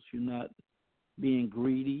laurels. You're not being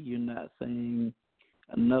greedy. You're not saying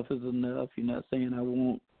enough is enough. You're not saying I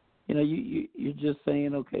won't. You're just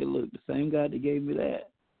saying, okay, look, the same God that gave me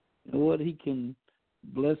that, what He can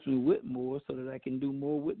bless me with more so that I can do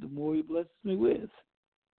more with the more He blesses me with.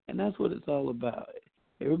 And that's what it's all about.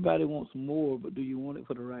 Everybody wants more, but do you want it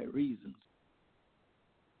for the right reasons?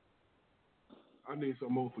 I need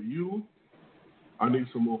some more for you. I need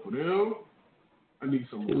some more for them. I need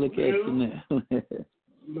some more look for them. Now.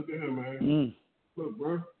 Look at him, man. Look,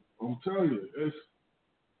 bro, I'm telling you,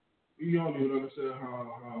 you don't even understand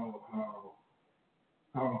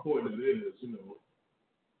how important it is,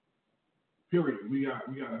 Period. We got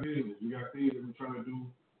visions. We got things that we're trying to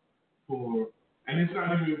do and it's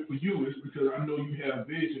not even for you. It's because I know you have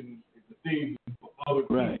visions and the things for other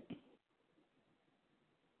people. Right.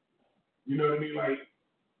 You know what I mean? Like,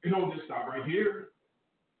 it don't just stop right here.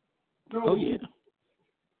 No. Oh yeah.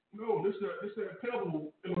 No, this that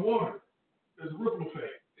pebble in the water. There's a ripple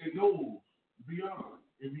effect. It goes beyond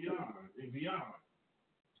and beyond and beyond.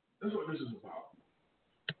 That's what this is about.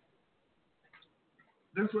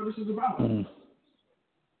 That's what this is about.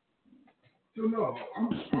 So no,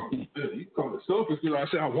 you call it selfish because I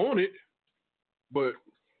say I want it, but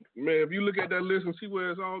man, if you look at that list and see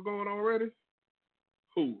where it's all going already,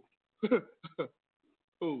 who?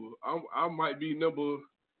 I might be number,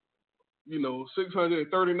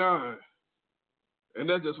 639, and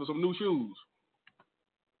that's just for some new shoes.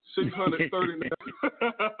 639.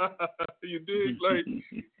 You dig? Like,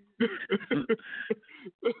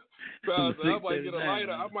 so I might get a light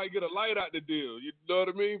out. I might get a light out the deal. You know what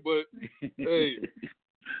I mean? But hey,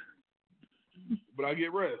 but I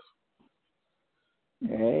get rest.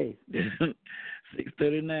 Hey,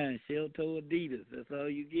 639 shell toe Adidas. That's all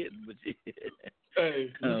you get. But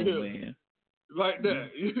hey, man, like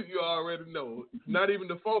that. You already know. Not even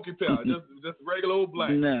the funky pair. just regular old black.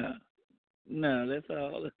 No, that's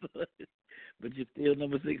all. But you're still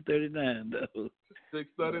number 639, though.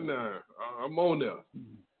 639. I'm on there.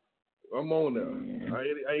 I'm on there. Yeah.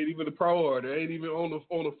 I ain't even the priority. I ain't even on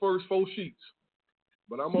the first 4 sheets.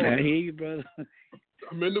 But I'm on I there. hear you, brother.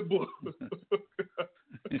 I'm in the book.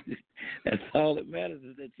 That's all that matters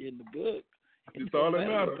is that you're in the book. It's all that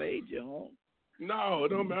matters. What page you're on. No, it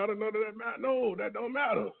don't matter. None of that matter. No, that don't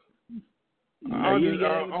matter. No, I you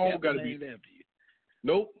don't got to be. named after you.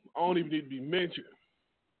 Nope. I don't even need to be mentioned.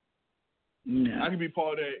 No. I can be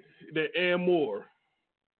part of that and more.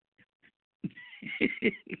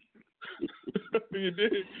 You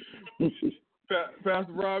did.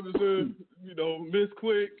 Pastor Robinson, Miss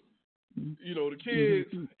Quick, the kids,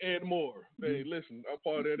 and more. Hey, listen, I'm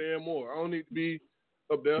part of that and more. I don't need to be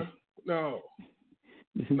up there. No.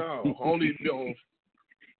 I don't need to be on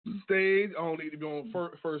stage. I don't need to be on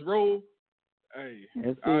first row. Hey,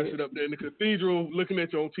 I sit up there in the cathedral looking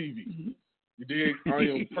at you on TV. You dig? I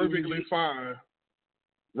am perfectly fine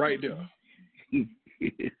right there.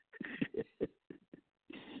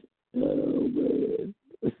 Oh, man.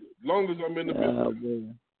 As long as I'm in the business. Oh,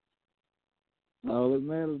 man. All that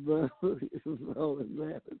matters, bro. It's all that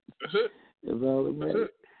matters. That's it. It's all that matters. That's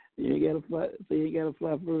it. You ain't gotta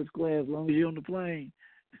fly first class as long as you're on the plane.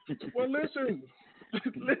 Well, listen.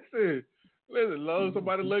 As long as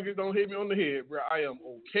somebody's luggage don't hit me on the head, bro, I am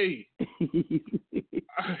okay.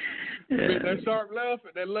 That sharp left,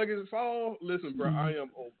 that luggage fall, listen, bro, I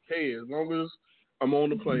am okay as long as I'm on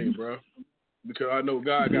the plane, bro, because I know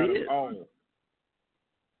God got it all.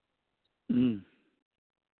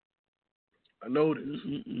 I know this.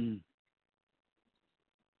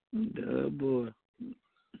 Oh, boy.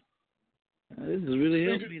 This has really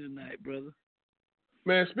helped me tonight, brother.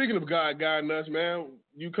 Man, speaking of God guiding us, man,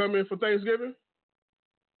 you coming for Thanksgiving?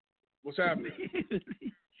 What's happening?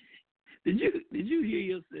 Did you hear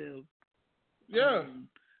yourself? Yeah.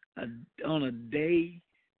 On a day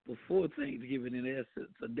before Thanksgiving, in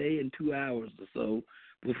essence, a day and 2 hours or so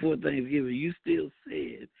before Thanksgiving, you still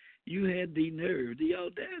said you had the nerve, the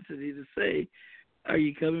audacity to say, "Are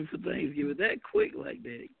you coming for Thanksgiving?" That quick like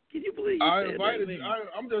that. Can you believe I invited you?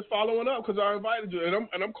 I'm just following up because I invited you,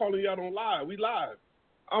 and I'm calling you out on live. We live.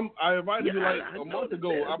 I invited you a month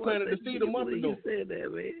ago. I planted the seed a month ago. You said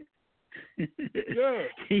that, man. Yeah.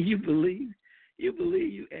 Can you believe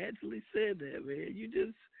you actually said that, man? You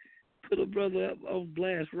just put a brother up on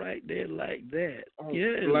blast right there like that. Blast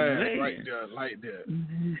man. right there like that.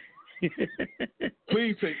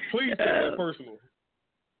 Please take that personal.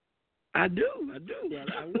 I do. I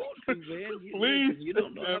want to, man. Please. You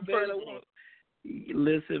don't know how bad I want to.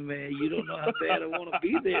 Listen, man, you don't know how bad I want to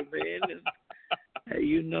be there, man. And,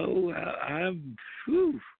 I'm.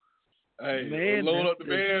 Whew. Hey, man, load up the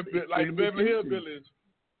van like the Beverly Hillbillies.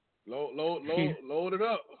 Load it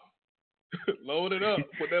up. Load it up.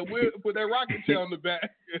 Put that rocking chair on the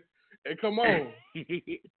back, and come on.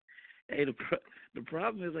 Hey, the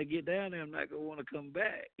problem is I get down there, I'm not gonna want to come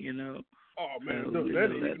back. Oh man, so, look,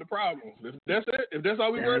 that ain't even the problem. If that's it, if that's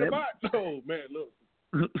all we worried about, no man, look.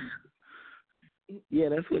 Yeah,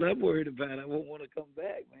 that's what I'm worried about. I won't want to come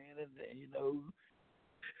back, man.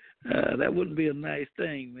 And that wouldn't be a nice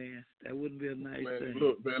thing, man. That wouldn't be a nice thing.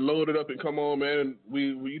 Look, man, load it up and come on, man.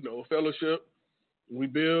 We fellowship. We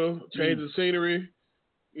build, change the scenery.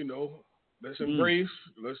 Let's embrace.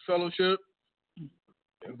 Let's fellowship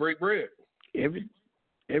and break bread.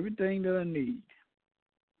 Everything that I need.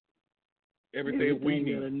 Everything we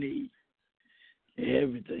need. That I need.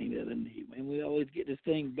 Everything that I need, man. We always get this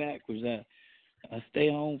thing backwards. I stay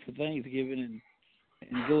home for Thanksgiving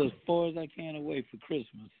and go as far as I can away for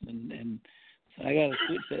Christmas, and so I got to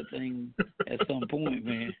switch that thing at some point,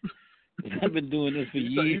 man. Cause I've been doing this for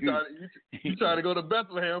years. You trying to go to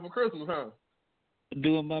Bethlehem for Christmas, huh?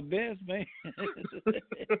 Doing my best, man.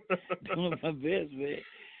 Doing my best, man.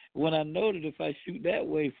 When I know that if I shoot that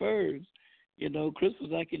way first,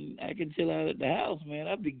 Christmas I can chill out at the house, man.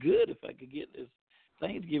 I'd be good if I could get this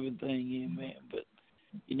Thanksgiving thing in, man. But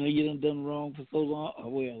you done wrong for so long. Oh,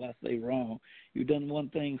 well, I say wrong. You've done one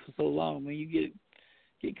thing for so long, man. You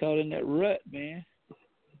get caught in that rut, man.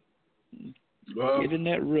 Well, get in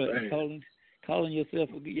that rut. Hey. Calling yourself,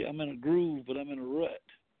 I'm in a groove, but I'm in a rut.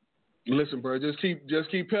 Listen, bro, just keep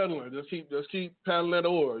pedaling. Just keep paddling that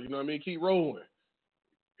oar. You know what I mean? Keep rolling.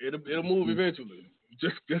 It'll move eventually.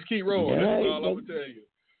 Just keep rolling. Yeah, that's all I'm gonna tell you.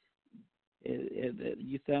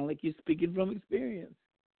 You sound like you're speaking from experience.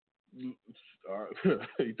 All right.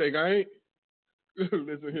 You think I ain't?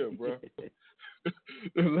 Listen here, bro.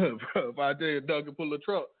 Look, bro, if I tell you Doug can pull a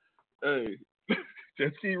truck, hey,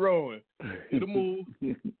 just keep rolling. It'll move.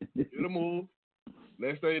 It'll move.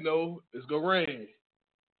 Next thing you know, it's gonna rain,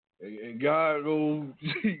 and God go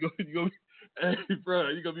Hey, bro,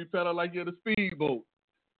 you gonna be pedaling like you're in a speedboat.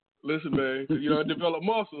 Listen, man, 'cause you don't develop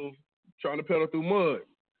muscles trying to pedal through mud.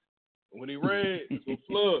 When it rains, it's gonna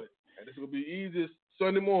flood, and it's gonna be easiest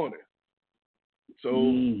Sunday morning. So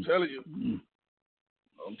I'm telling you.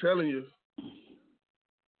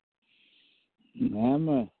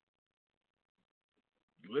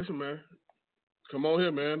 Listen, man, come on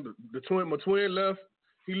here, man. My twin left.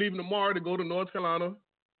 He leaving tomorrow to go to North Carolina.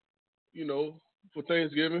 For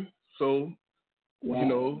Thanksgiving. So,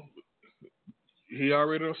 he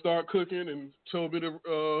already done start cooking and told me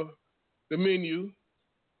the menu.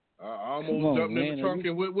 I almost jumped in the trunk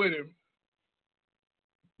and went with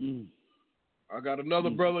him. I got another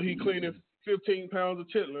brother. He cleaning 15 pounds of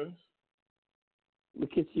chitlins.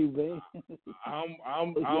 Look at you, babe.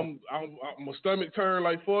 My stomach turned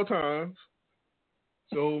like 4 times.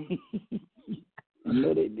 So, I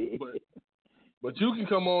know they did. But you can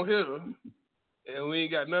come on here, and we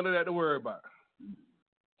ain't got none of that to worry about.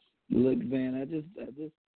 Look, man, I just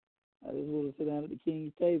want to sit down at the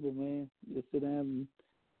king's table, man. Just sit down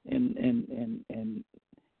and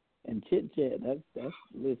chit chat. That's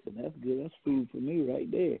listen. That's good. That's food for me right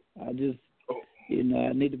there. I just,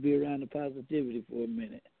 I need to be around the positivity for a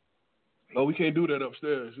minute. No, we can't do that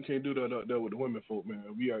upstairs. We can't do that up there with the women folk, man.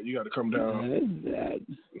 You got to come down.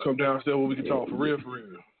 Come downstairs where we can talk for real, for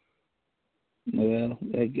real. Well,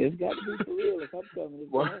 it's got to be for real if I'm coming.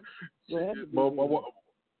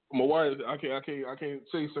 My wife, I can't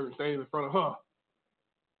say certain things in front of her.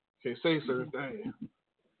 Can't say certain things.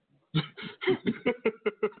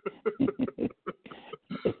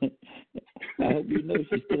 I hope you know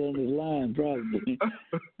she's still on this line, probably.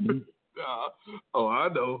 I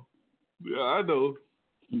know. Yeah, I know.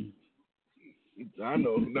 I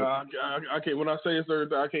know. No, I can't. When I say a certain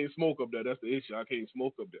thing, I can't smoke up there. That's the issue. I can't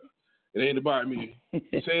smoke up there. It ain't about me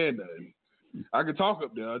saying nothing. I can talk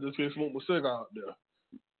up there. I just can't smoke my cigar up there.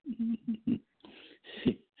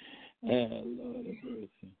 Lord have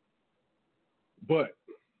mercy.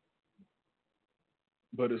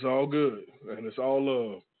 But it's all good and it's all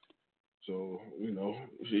love. So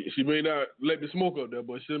she may not let me smoke up there,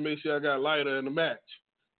 but she'll make sure I got lighter in the match.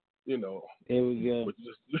 There we go.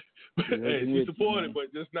 But hey, she supported,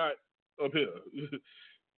 but just not up here.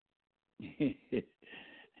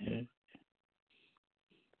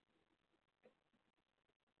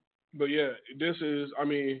 But yeah, this is,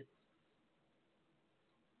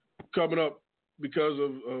 coming up because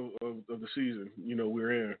of the season,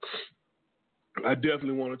 we're in. I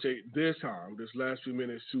definitely want to take this last few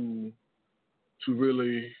minutes to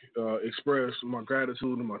really express my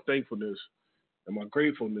gratitude and my thankfulness and my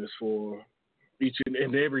gratefulness for each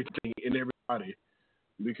and everything and everybody,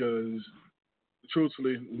 because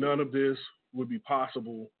truthfully, none of this would be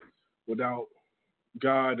possible without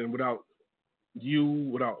God and without you,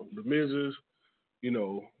 without the missus,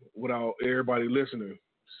 without everybody listening.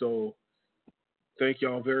 So thank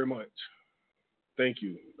y'all very much. Thank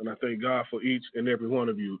you. And I thank God for each and every one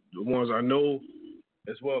of you, the ones I know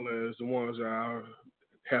as well as the ones I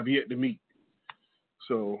have yet to meet.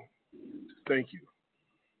 So thank you.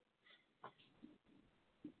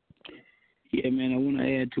 Yeah, man, I want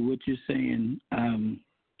to add to what you're saying.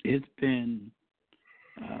 It's been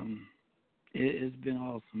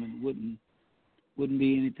awesome, and wouldn't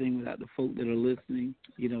be anything without the folk that are listening.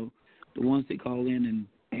 The ones that call in and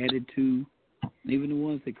added to, even the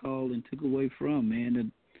ones that called and took away from, man.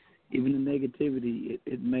 And even the negativity,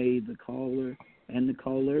 it made the caller and the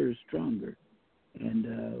callers stronger. And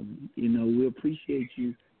we appreciate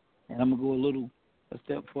you. And I'm gonna go a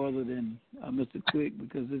step farther than Mr. Quick,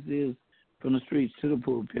 because this is from the streets to the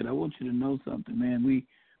pulpit. I want you to know something, man. We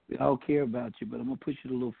all care about you, but I'm gonna push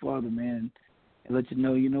it a little farther, man, and let you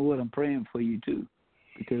know what, I'm praying for you too,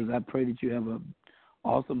 because I pray that you have a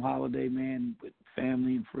awesome holiday, man, with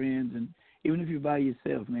family and friends, and even if you're by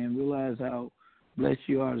yourself, man, realize how blessed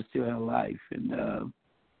you are to still have life. And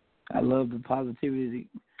I love the positivity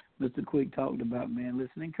that Mr. Quick talked about, man.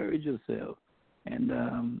 Listen, encourage yourself. And,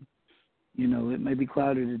 it may be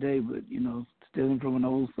cloudy today, but, stealing from an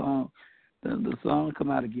old song, the song will come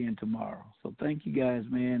out again tomorrow. So thank you guys,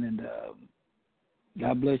 man, and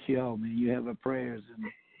God bless you all, man. You have our prayers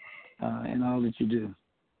and all that you do.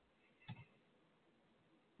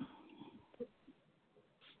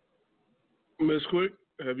 Miss Quick,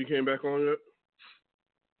 have you came back on yet?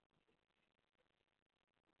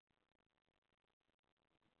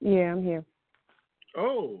 Yeah, I'm here.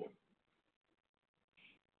 Oh.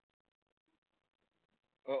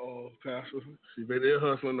 Uh-oh, Pastor. She been there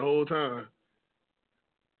hustling the whole time.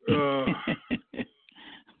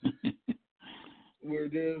 We're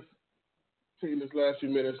just taking this last few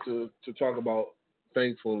minutes to talk about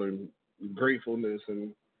thankful and gratefulness,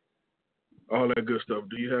 and all that good stuff.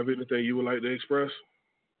 Do you have anything you would like to express?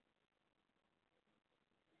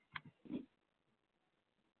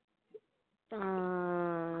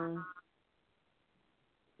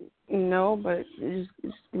 No, but just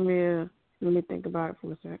give me let me think about it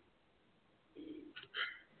for a sec.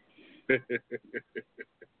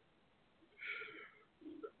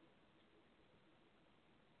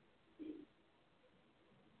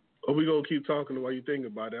 Or we gonna keep talking while you think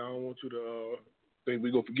about it. I don't want you to think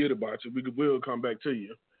we gonna forget about you. We'll come back to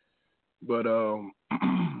you. But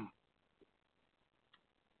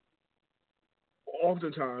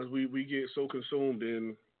oftentimes we get so consumed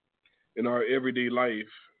in our everyday life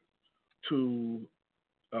to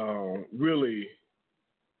really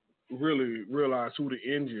realize who the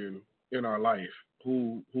engine in our life,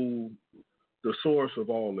 who the source of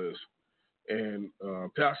all this. And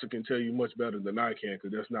Pastor can tell you much better than I can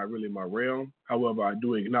because that's not really my realm. However, I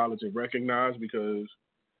do acknowledge and recognize because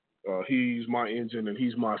he's my engine and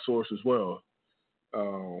he's my source as well.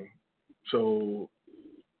 So,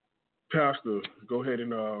 Pastor, go ahead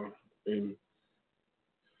and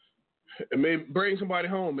maybe bring somebody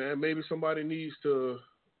home, man. Maybe somebody needs to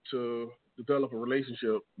develop a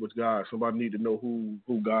relationship with God. Somebody need to know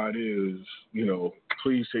who God is.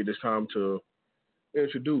 Please take this time to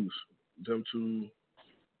introduce them to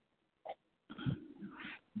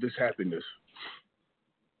this happiness.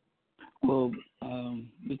 Well,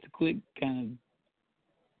 Mr. Quick kind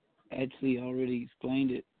of actually already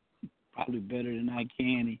explained it probably better than I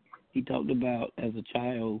can. He talked about as a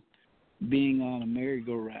child being on a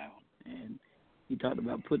merry-go-round, and he talked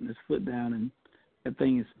about putting his foot down and that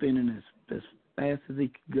thing is spinning as fast as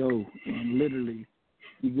it could go, and literally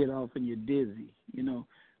you get off and you're dizzy.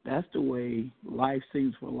 That's the way life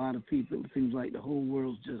seems for a lot of people. It seems like the whole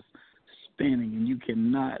world's just spinning and you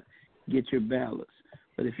cannot get your balance.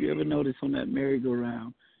 But if you ever notice on that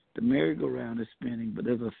merry-go-round, the merry-go-round is spinning, but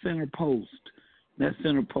there's a center post. That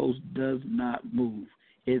center post does not move.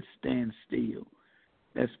 It stands still.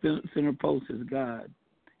 That center post is God,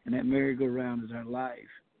 and that merry-go-round is our life.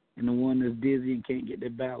 And the one that's dizzy and can't get their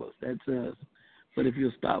balance, that's us. But if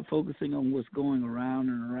you'll stop focusing on what's going around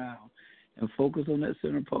and around and focus on that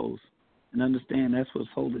center post and understand that's what's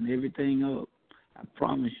holding everything up, I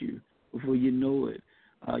promise you, before you know it,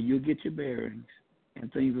 you'll get your bearings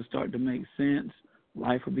and things will start to make sense.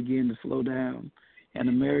 Life will begin to slow down, and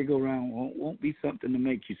the merry-go-round won't be something to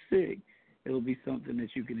make you sick. It'll be something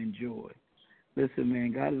that you can enjoy. Listen,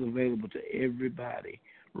 man, God is available to everybody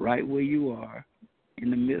right where you are in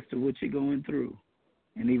the midst of what you're going through.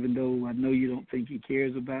 And even though I know you don't think he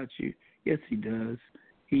cares about you, yes, he does.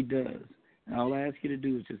 He does. And all I ask you to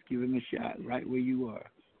do is just give him a shot right where you are.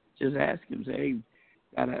 Just ask him, say, hey,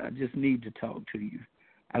 God, I just need to talk to you.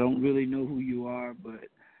 I don't really know who you are, but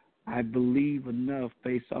I believe enough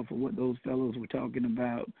based off of what those fellows were talking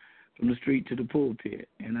about from the street to the pulpit.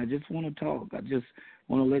 And I just want to talk. I just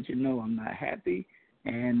want to let you know I'm not happy,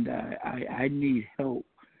 and I need help.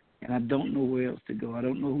 And I don't know where else to go. I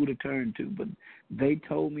don't know who to turn to, but they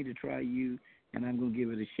told me to try you, and I'm going to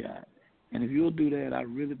give it a shot. And if you'll do that, I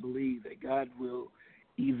really believe that God will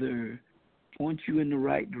either point you in the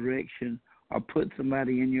right direction or put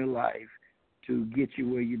somebody in your life to get you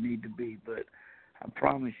where you need to be. But I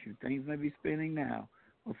promise you, things may be spinning now,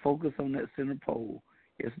 but focus on that center pole.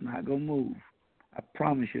 It's not going to move. I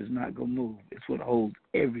promise you it's not going to move. It's what holds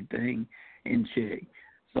everything in check.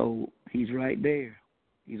 So he's right there.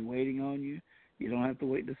 He's waiting on you. You don't have to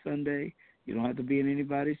wait till Sunday. You don't have to be in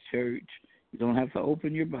anybody's church. You don't have to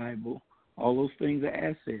open your Bible. All those things are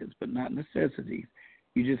assets, but not necessities.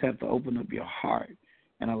 You just have to open up your heart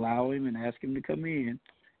and allow him and ask him to come in.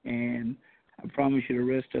 And I promise you the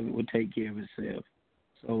rest of it will take care of itself.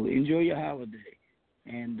 So enjoy your holiday.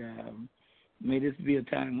 And may this be a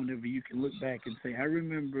time whenever you can look back and say, I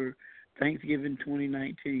remember Thanksgiving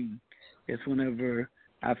 2019. It's whenever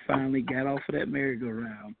I finally got off of that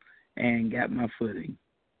merry-go-round and got my footing.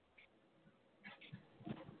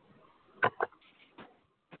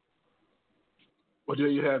 Well, there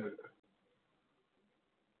you have it.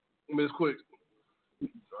 Ms. Quick,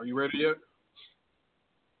 are you ready yet?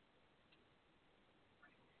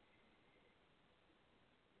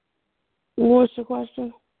 What's your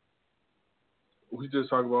question? We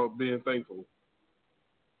just talked about being thankful,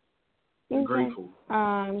 Okay. grateful.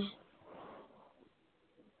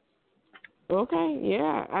 Okay,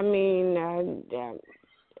 yeah. I mean,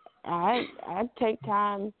 I take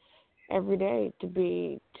time every day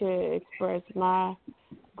to express my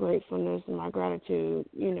gratefulness and my gratitude,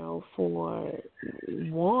 for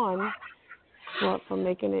one, for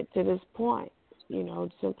making it to this point,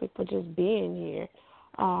 simply for just being here.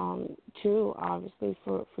 too, obviously,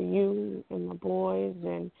 for you and my boys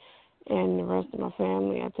and the rest of my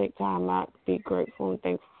family. I take time out to be grateful and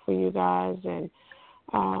thankful for you guys, and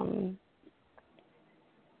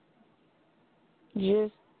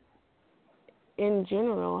just in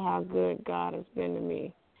general how good God has been to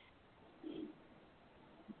me.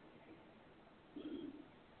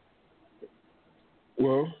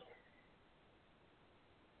 Well,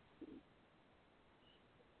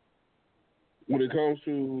 when it comes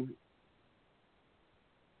to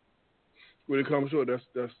it,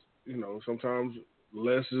 that's sometimes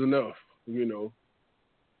less is enough.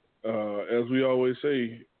 As we always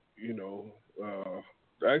say,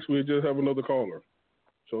 actually we just have another caller.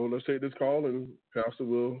 So let's take this call and Pastor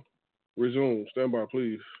will resume. Stand by,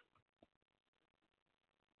 please.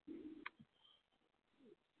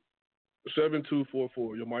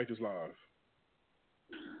 7244, your mic is live.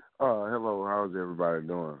 Hello. How's everybody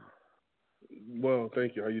doing? Well,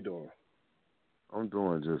 thank you. How you doing? I'm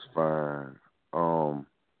doing just fine.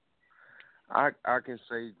 I can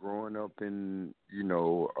say growing up in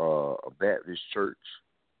a Baptist church.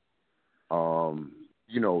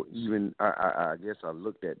 Even I guess I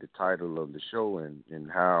looked at the title of the show and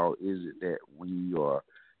how is it that we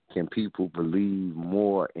can people believe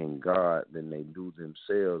more in God than they do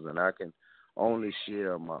themselves? And I can only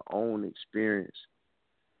share my own experience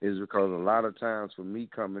is because a lot of times for me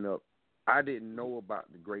coming up, I didn't know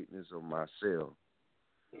about the greatness of myself.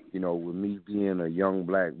 With me being a young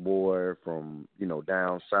black boy from,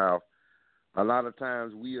 down south, a lot of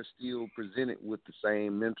times we are still presented with the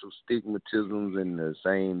same mental stigmatisms and the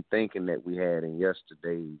same thinking that we had in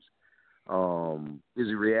yesterday's is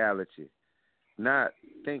a reality. Not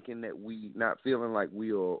thinking that not feeling like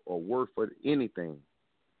we are worth anything.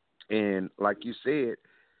 And like you said,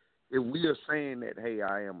 if we are saying that, hey,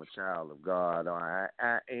 I am a child of God, or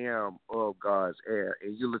I am of God's heir,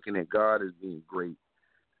 and you're looking at God as being great,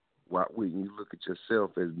 when you look at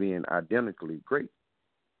yourself as being identically great,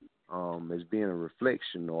 as being a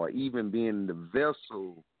reflection or even being the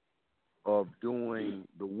vessel of doing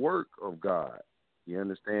the work of God. You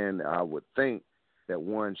understand? I would think that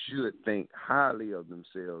one should think highly of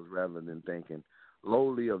themselves rather than thinking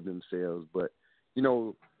lowly of themselves. But,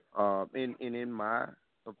 in my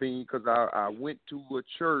opinion, because I went to a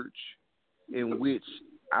church in which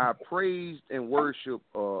I praised and worshiped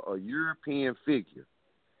a European figure,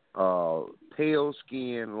 pale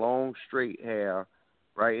skin, long straight hair,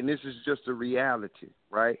 right? And this is just a reality,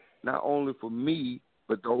 right? Not only for me,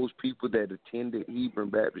 but those people that attended Hebron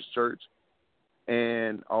Baptist Church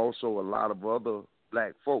and also a lot of other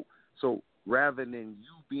black folk. So rather than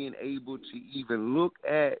you being able to even look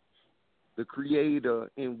at the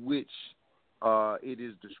Creator in which it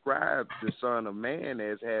is described, the Son of Man,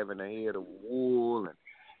 as having a head of wool and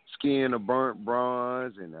skin of burnt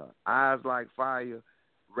bronze and eyes like fire,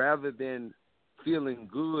 rather than feeling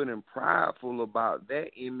good and prideful about that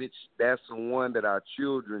image, that's the one that our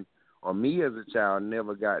children or me as a child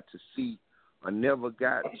never got to see or never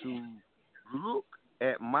got to look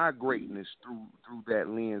at my greatness through that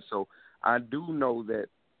lens. So I do know that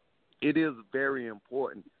it is very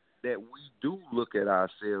important that we do look at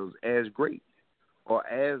ourselves as great or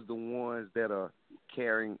as the ones that are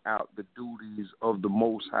carrying out the duties of the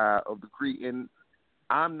Most High of the Creed. And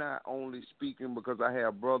I'm not only speaking because I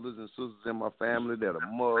have brothers and sisters in my family that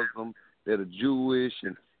are Muslim, that are Jewish,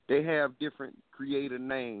 and they have different Creator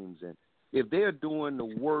names. And if they're doing the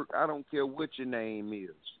work, I don't care what your name is.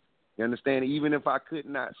 You understand? Even if I could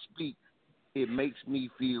not speak, it makes me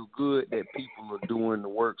feel good that people are doing the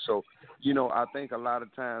work. So, I think a lot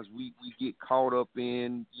of times we get caught up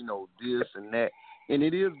in, this and that. And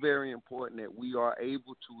it is very important that we are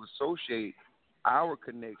able to associate our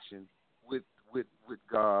connection with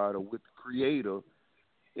God or with the Creator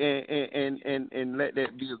and let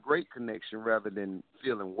that be a great connection rather than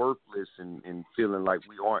feeling worthless and feeling like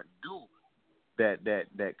we aren't due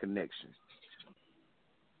that connection.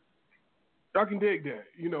 I can dig that.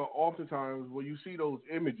 Oftentimes when you see those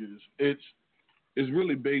images, it's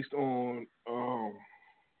really based on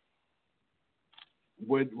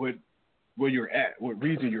where you're at, what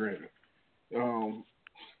region you're in.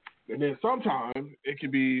 And then sometimes it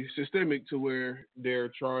can be systemic to where they're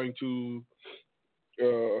trying to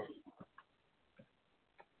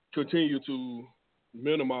continue to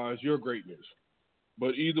minimize your greatness.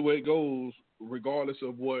 But either way it goes, regardless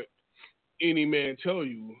of what any man tell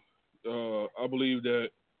you, I believe that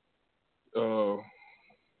you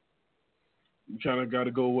kind of got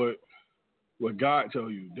to go what God tell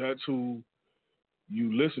you. That's who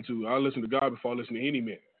you listen to. I listen to God before I listen to any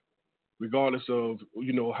man, regardless of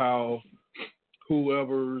how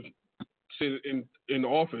whoever sit in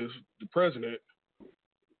office, the president,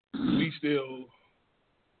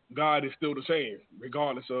 God is still the same,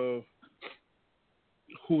 regardless of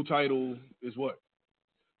who title is what.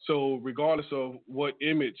 So regardless of what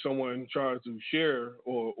image someone tries to share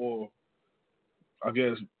or I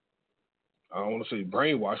guess I don't want to say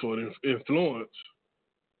brainwash or influence,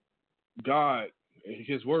 God and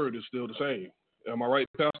his word is still the same. Am I right,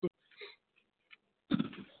 Pastor?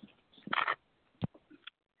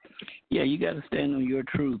 Yeah, you got to stand on your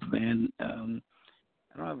truth, man. I don't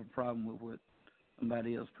have a problem with what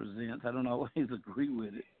somebody else presents. I don't always agree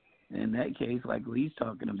with it. In that case, like what he's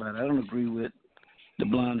talking about, I don't agree with the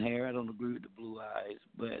blonde hair. I don't agree with the blue eyes.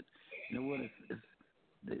 But you know what?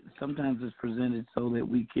 Sometimes it's presented so that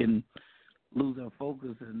we can lose our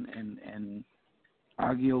focus and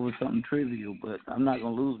argue over something trivial. But I'm not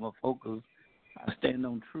going to lose my focus. I stand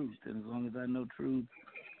on truth. And as long as I know truth,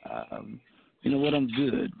 you know what, I'm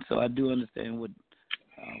good. So I do understand what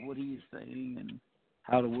he is saying and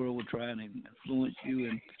how the world will try and influence you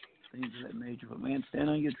and things of that nature. But, man, stand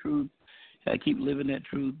on your truth. Keep living that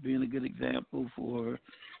truth, being a good example for,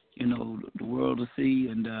 you know, the world to see.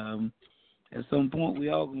 And at some point, we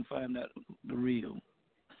all going to find out the real.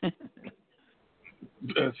 At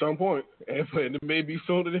some point. And it may be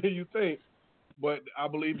sooner than you think. But I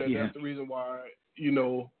believe that that's the reason why, you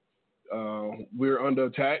know, we're under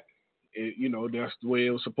attack. You know, that's the way it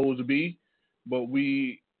was supposed to be. But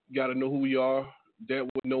we got to know who we are. That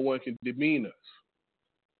way no one can demean us.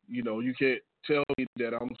 You know, you can't tell me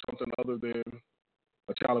that I'm something other than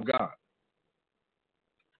a child of God.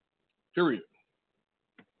 Period.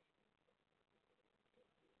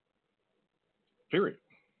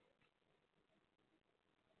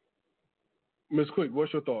 Ms. Quick,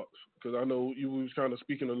 what's your thoughts? Because I know you was kind of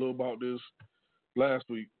speaking a little about this last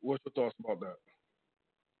week. What's your thoughts about that?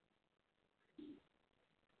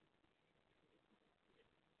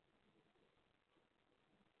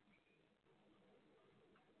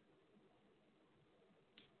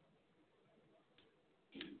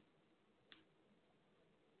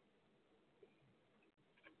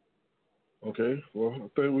 Okay, well, I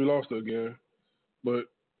think we lost her again. But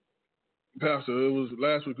Pastor, it was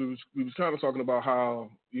last week we was kind of talking about how,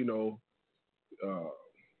 you know,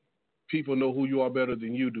 people know who you are better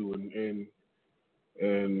than you do,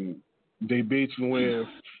 and they bait you in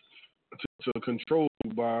to control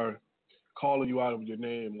you by calling you out of your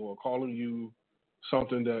name or calling you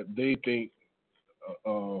something that they think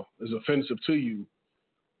is offensive to you,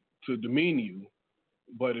 to demean you.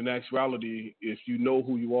 But in actuality, if you know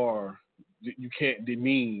who you are, you can't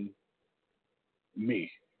demean me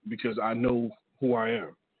because I know who I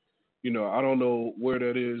am. You know, I don't know where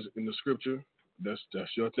that is in the scripture. That's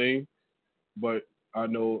your thing. But I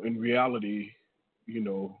know in reality, you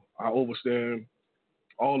know, I overstand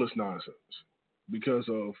all this nonsense because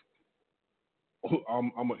of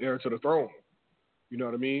I'm an heir to the throne. You know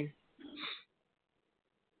what I mean?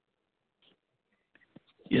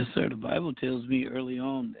 Yes, sir. The Bible tells me early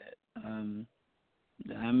on that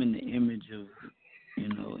that I'm in the image of, you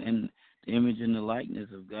know, and the image and the likeness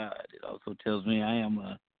of God. It also tells me I am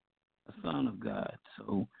a son of God.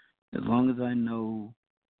 So as long as I know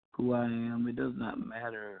who I am, it does not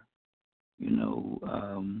matter, you know,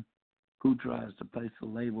 who tries to place a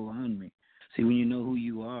label on me. See, when you know who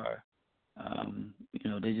you are, you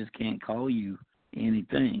know, they just can't call you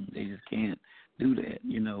anything. They just can't do that.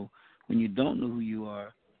 You know, when you don't know who you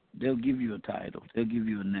are, they'll give you a title. They'll give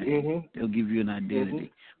you a name. Mm-hmm. They'll give you an identity.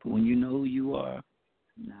 Mm-hmm. But when you know who you are,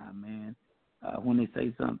 nah, man. When they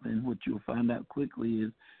say something, what you'll find out quickly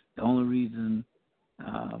is the only reason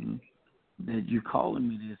that you're calling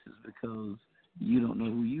me this is because you don't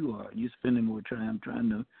know who you are. You're spending more time trying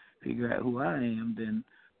to figure out who I am than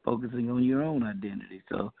focusing on your own identity.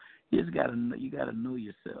 So you just gotta know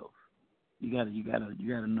yourself. You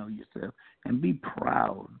gotta know yourself and be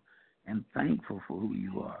proud and thankful for who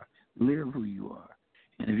you are. Live who you are.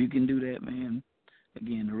 And if you can do that, man,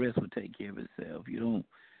 again, the rest will take care of itself. You don't,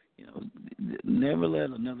 you know, never let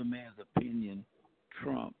another man's opinion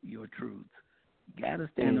trump your truth. Got to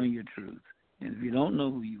stand on your truth. And if you don't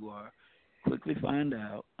know who you are, quickly find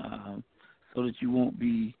out so that you won't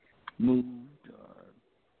be moved or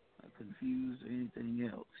confused or anything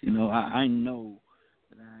else. You know, I know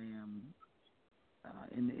that I am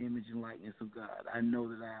in the image and likeness of God. I know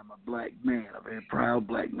that I am a black man, a very proud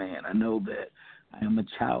black man. I know that I am a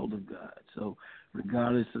child of God. So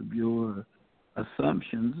regardless of your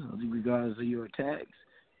assumptions, regardless of your attacks,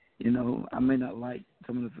 you know, I may not like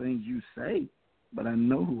some of the things you say, but I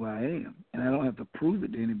know who I am, and I don't have to prove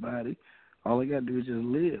it to anybody. All I got to do is just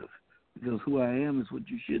live, because who I am is what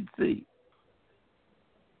you should see.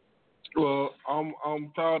 Well,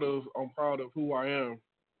 I'm proud of who I am.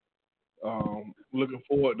 Looking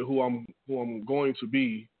forward to who I'm going to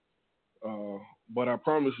be. Uh, but I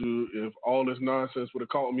promise you, if all this nonsense would have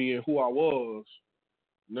caught me in who I was,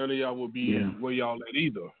 none of y'all would be Yeah. where y'all at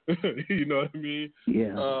either. You know what I mean?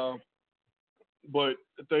 Yeah. Uh, but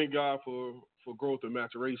thank God for growth and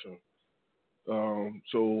maturation.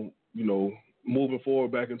 So moving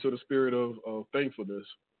forward back into the spirit of thankfulness,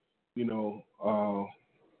 you know,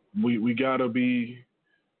 we gotta be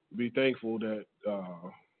thankful that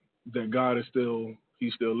God is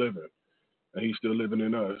He's still living and He's still living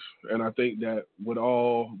in us. And I think that with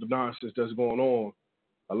all the nonsense that's going on,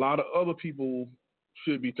 a lot of other people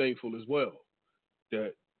should be thankful as well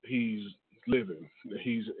that He's living, that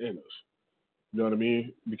He's in us. You know what I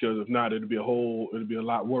mean? Because if not, it'd be a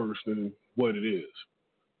lot worse than what it is.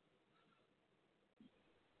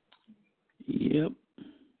 Yep.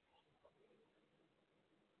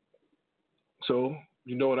 So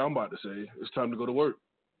you know what I'm about to say. It's time to go to work.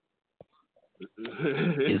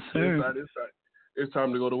 Yes, sir. It's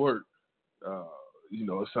time to go to work. Uh,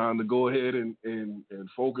 it's time to go ahead and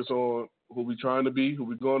focus on who we're trying to be, who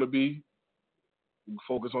we're going to be.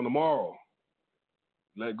 Focus on tomorrow.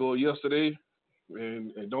 Let go of yesterday,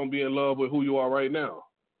 and don't be in love with who you are right now.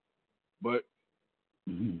 But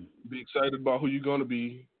Mhm. be excited about who you're going to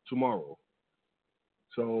be tomorrow.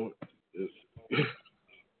 So if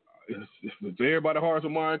everybody's hearts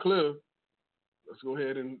and mind clear, let's go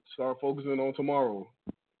ahead and start focusing on tomorrow.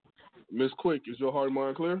 Miss Quick, is your heart and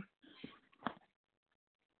mind clear?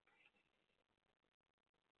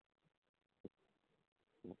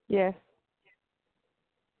 Yes.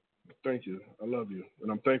 Thank you. I love you,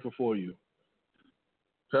 and I'm thankful for you.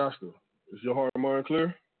 Pastor, is your heart and mind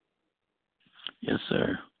clear? Yes,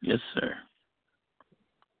 sir. Yes, sir.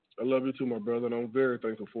 I love you too, my brother, and I'm very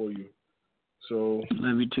thankful for you. So,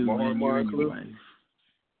 Love you too, my heart man. and You mind and your clear? wife.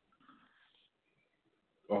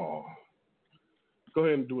 Oh, go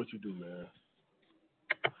ahead and do what you do, man.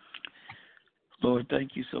 Lord,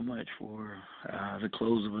 thank you so much for the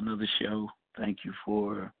close of another show. Thank you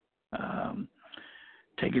for um,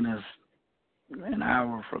 taking us an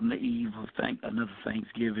hour from the eve of another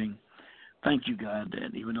Thanksgiving. Thank you, God,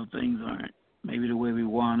 that even though things aren't maybe the way we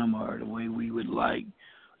want them or the way we would like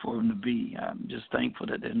for them to be, I'm just thankful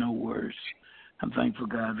that they're no worse. I'm thankful,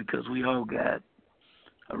 God, because we all got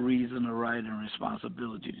a reason, a right, and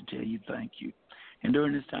responsibility to tell you thank you. And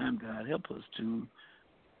during this time, God, help us to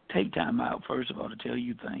take time out, first of all, to tell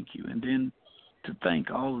you thank you, and then to thank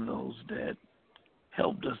all of those that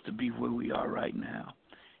helped us to be where we are right now.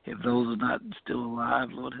 If those are not still alive,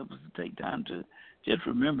 Lord, help us to take time to just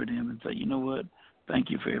remember them and say, you know what, thank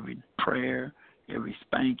you for every prayer, every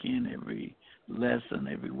spanking, every lesson,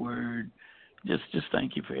 every word. Just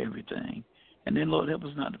thank you for everything. And then, Lord, help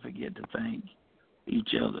us not to forget to thank each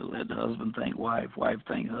other. Let the husband thank wife, wife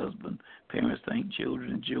thank husband, parents thank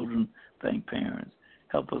children, and children thank parents.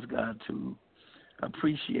 Help us, God, to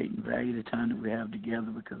appreciate and value the time that we have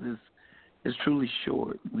together because it's truly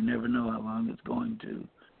short. We never know how long it's going to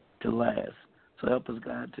last. So help us,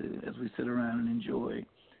 God, to as we sit around and enjoy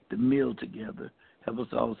the meal together, help us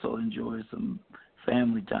also enjoy some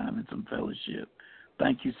family time and some fellowship.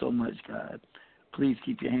 Thank you so much, God. Please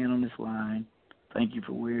keep your hand on this line. Thank you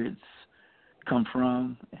for where it's come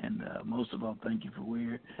from, and most of all, thank you for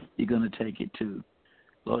where you're going to take it to.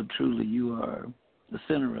 Lord, truly, you are the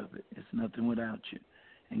center of it. It's nothing without you.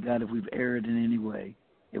 And God, if we've erred in any way,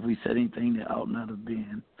 if we said anything that ought not have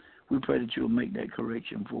been, we pray that you will make that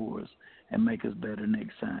correction for us and make us better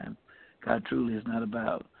next time. God, truly, it's not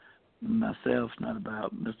about myself, not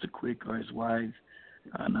about Mr. Quick or his wife,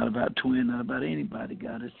 not about Twin, not about anybody,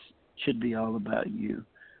 God. It should be all about you.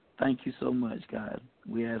 Thank you so much, God.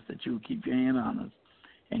 We ask that you will keep your hand on us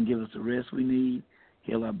and give us the rest we need,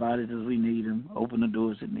 heal our bodies as we need them, open the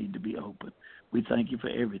doors that need to be opened. We thank you for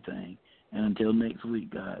everything. And until next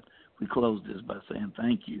week, God, we close this by saying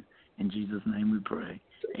thank you. In Jesus' name we pray.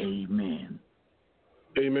 Amen.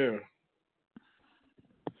 Amen.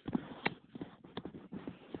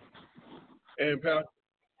 And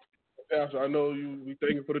Pastor, I know we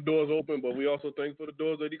thank you for the doors open, but we also thank you for the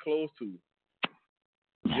doors that he closed to.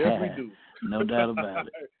 Yes, we do. No doubt about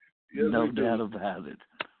it. Yes, no we do. doubt about it.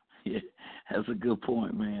 Yeah, that's a good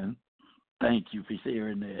point, man. Thank you for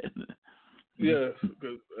sharing that. Yes,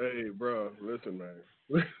 because, hey, bro, listen,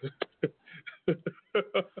 man.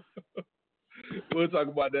 We'll talk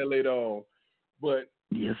about that later on. But,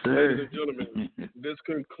 Yes, sir. ladies and gentlemen, this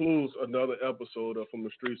concludes another episode of From the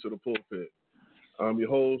Streets to the Pulpit. I'm your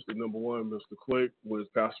host, the number one, Mr. Quick,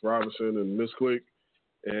 with Pastor Robinson and Miss Quick,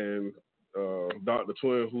 and Dr.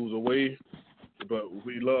 Twin, who's away. But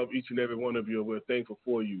we love each and every one of you. We're thankful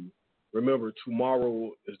for you. Remember,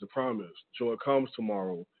 tomorrow is the promise. Joy comes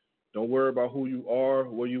tomorrow. Don't worry about who you are,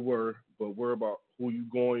 where you were, but worry about who you're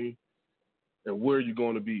going and where you're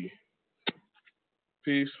going to be.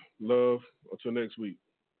 Peace, love. Until next week.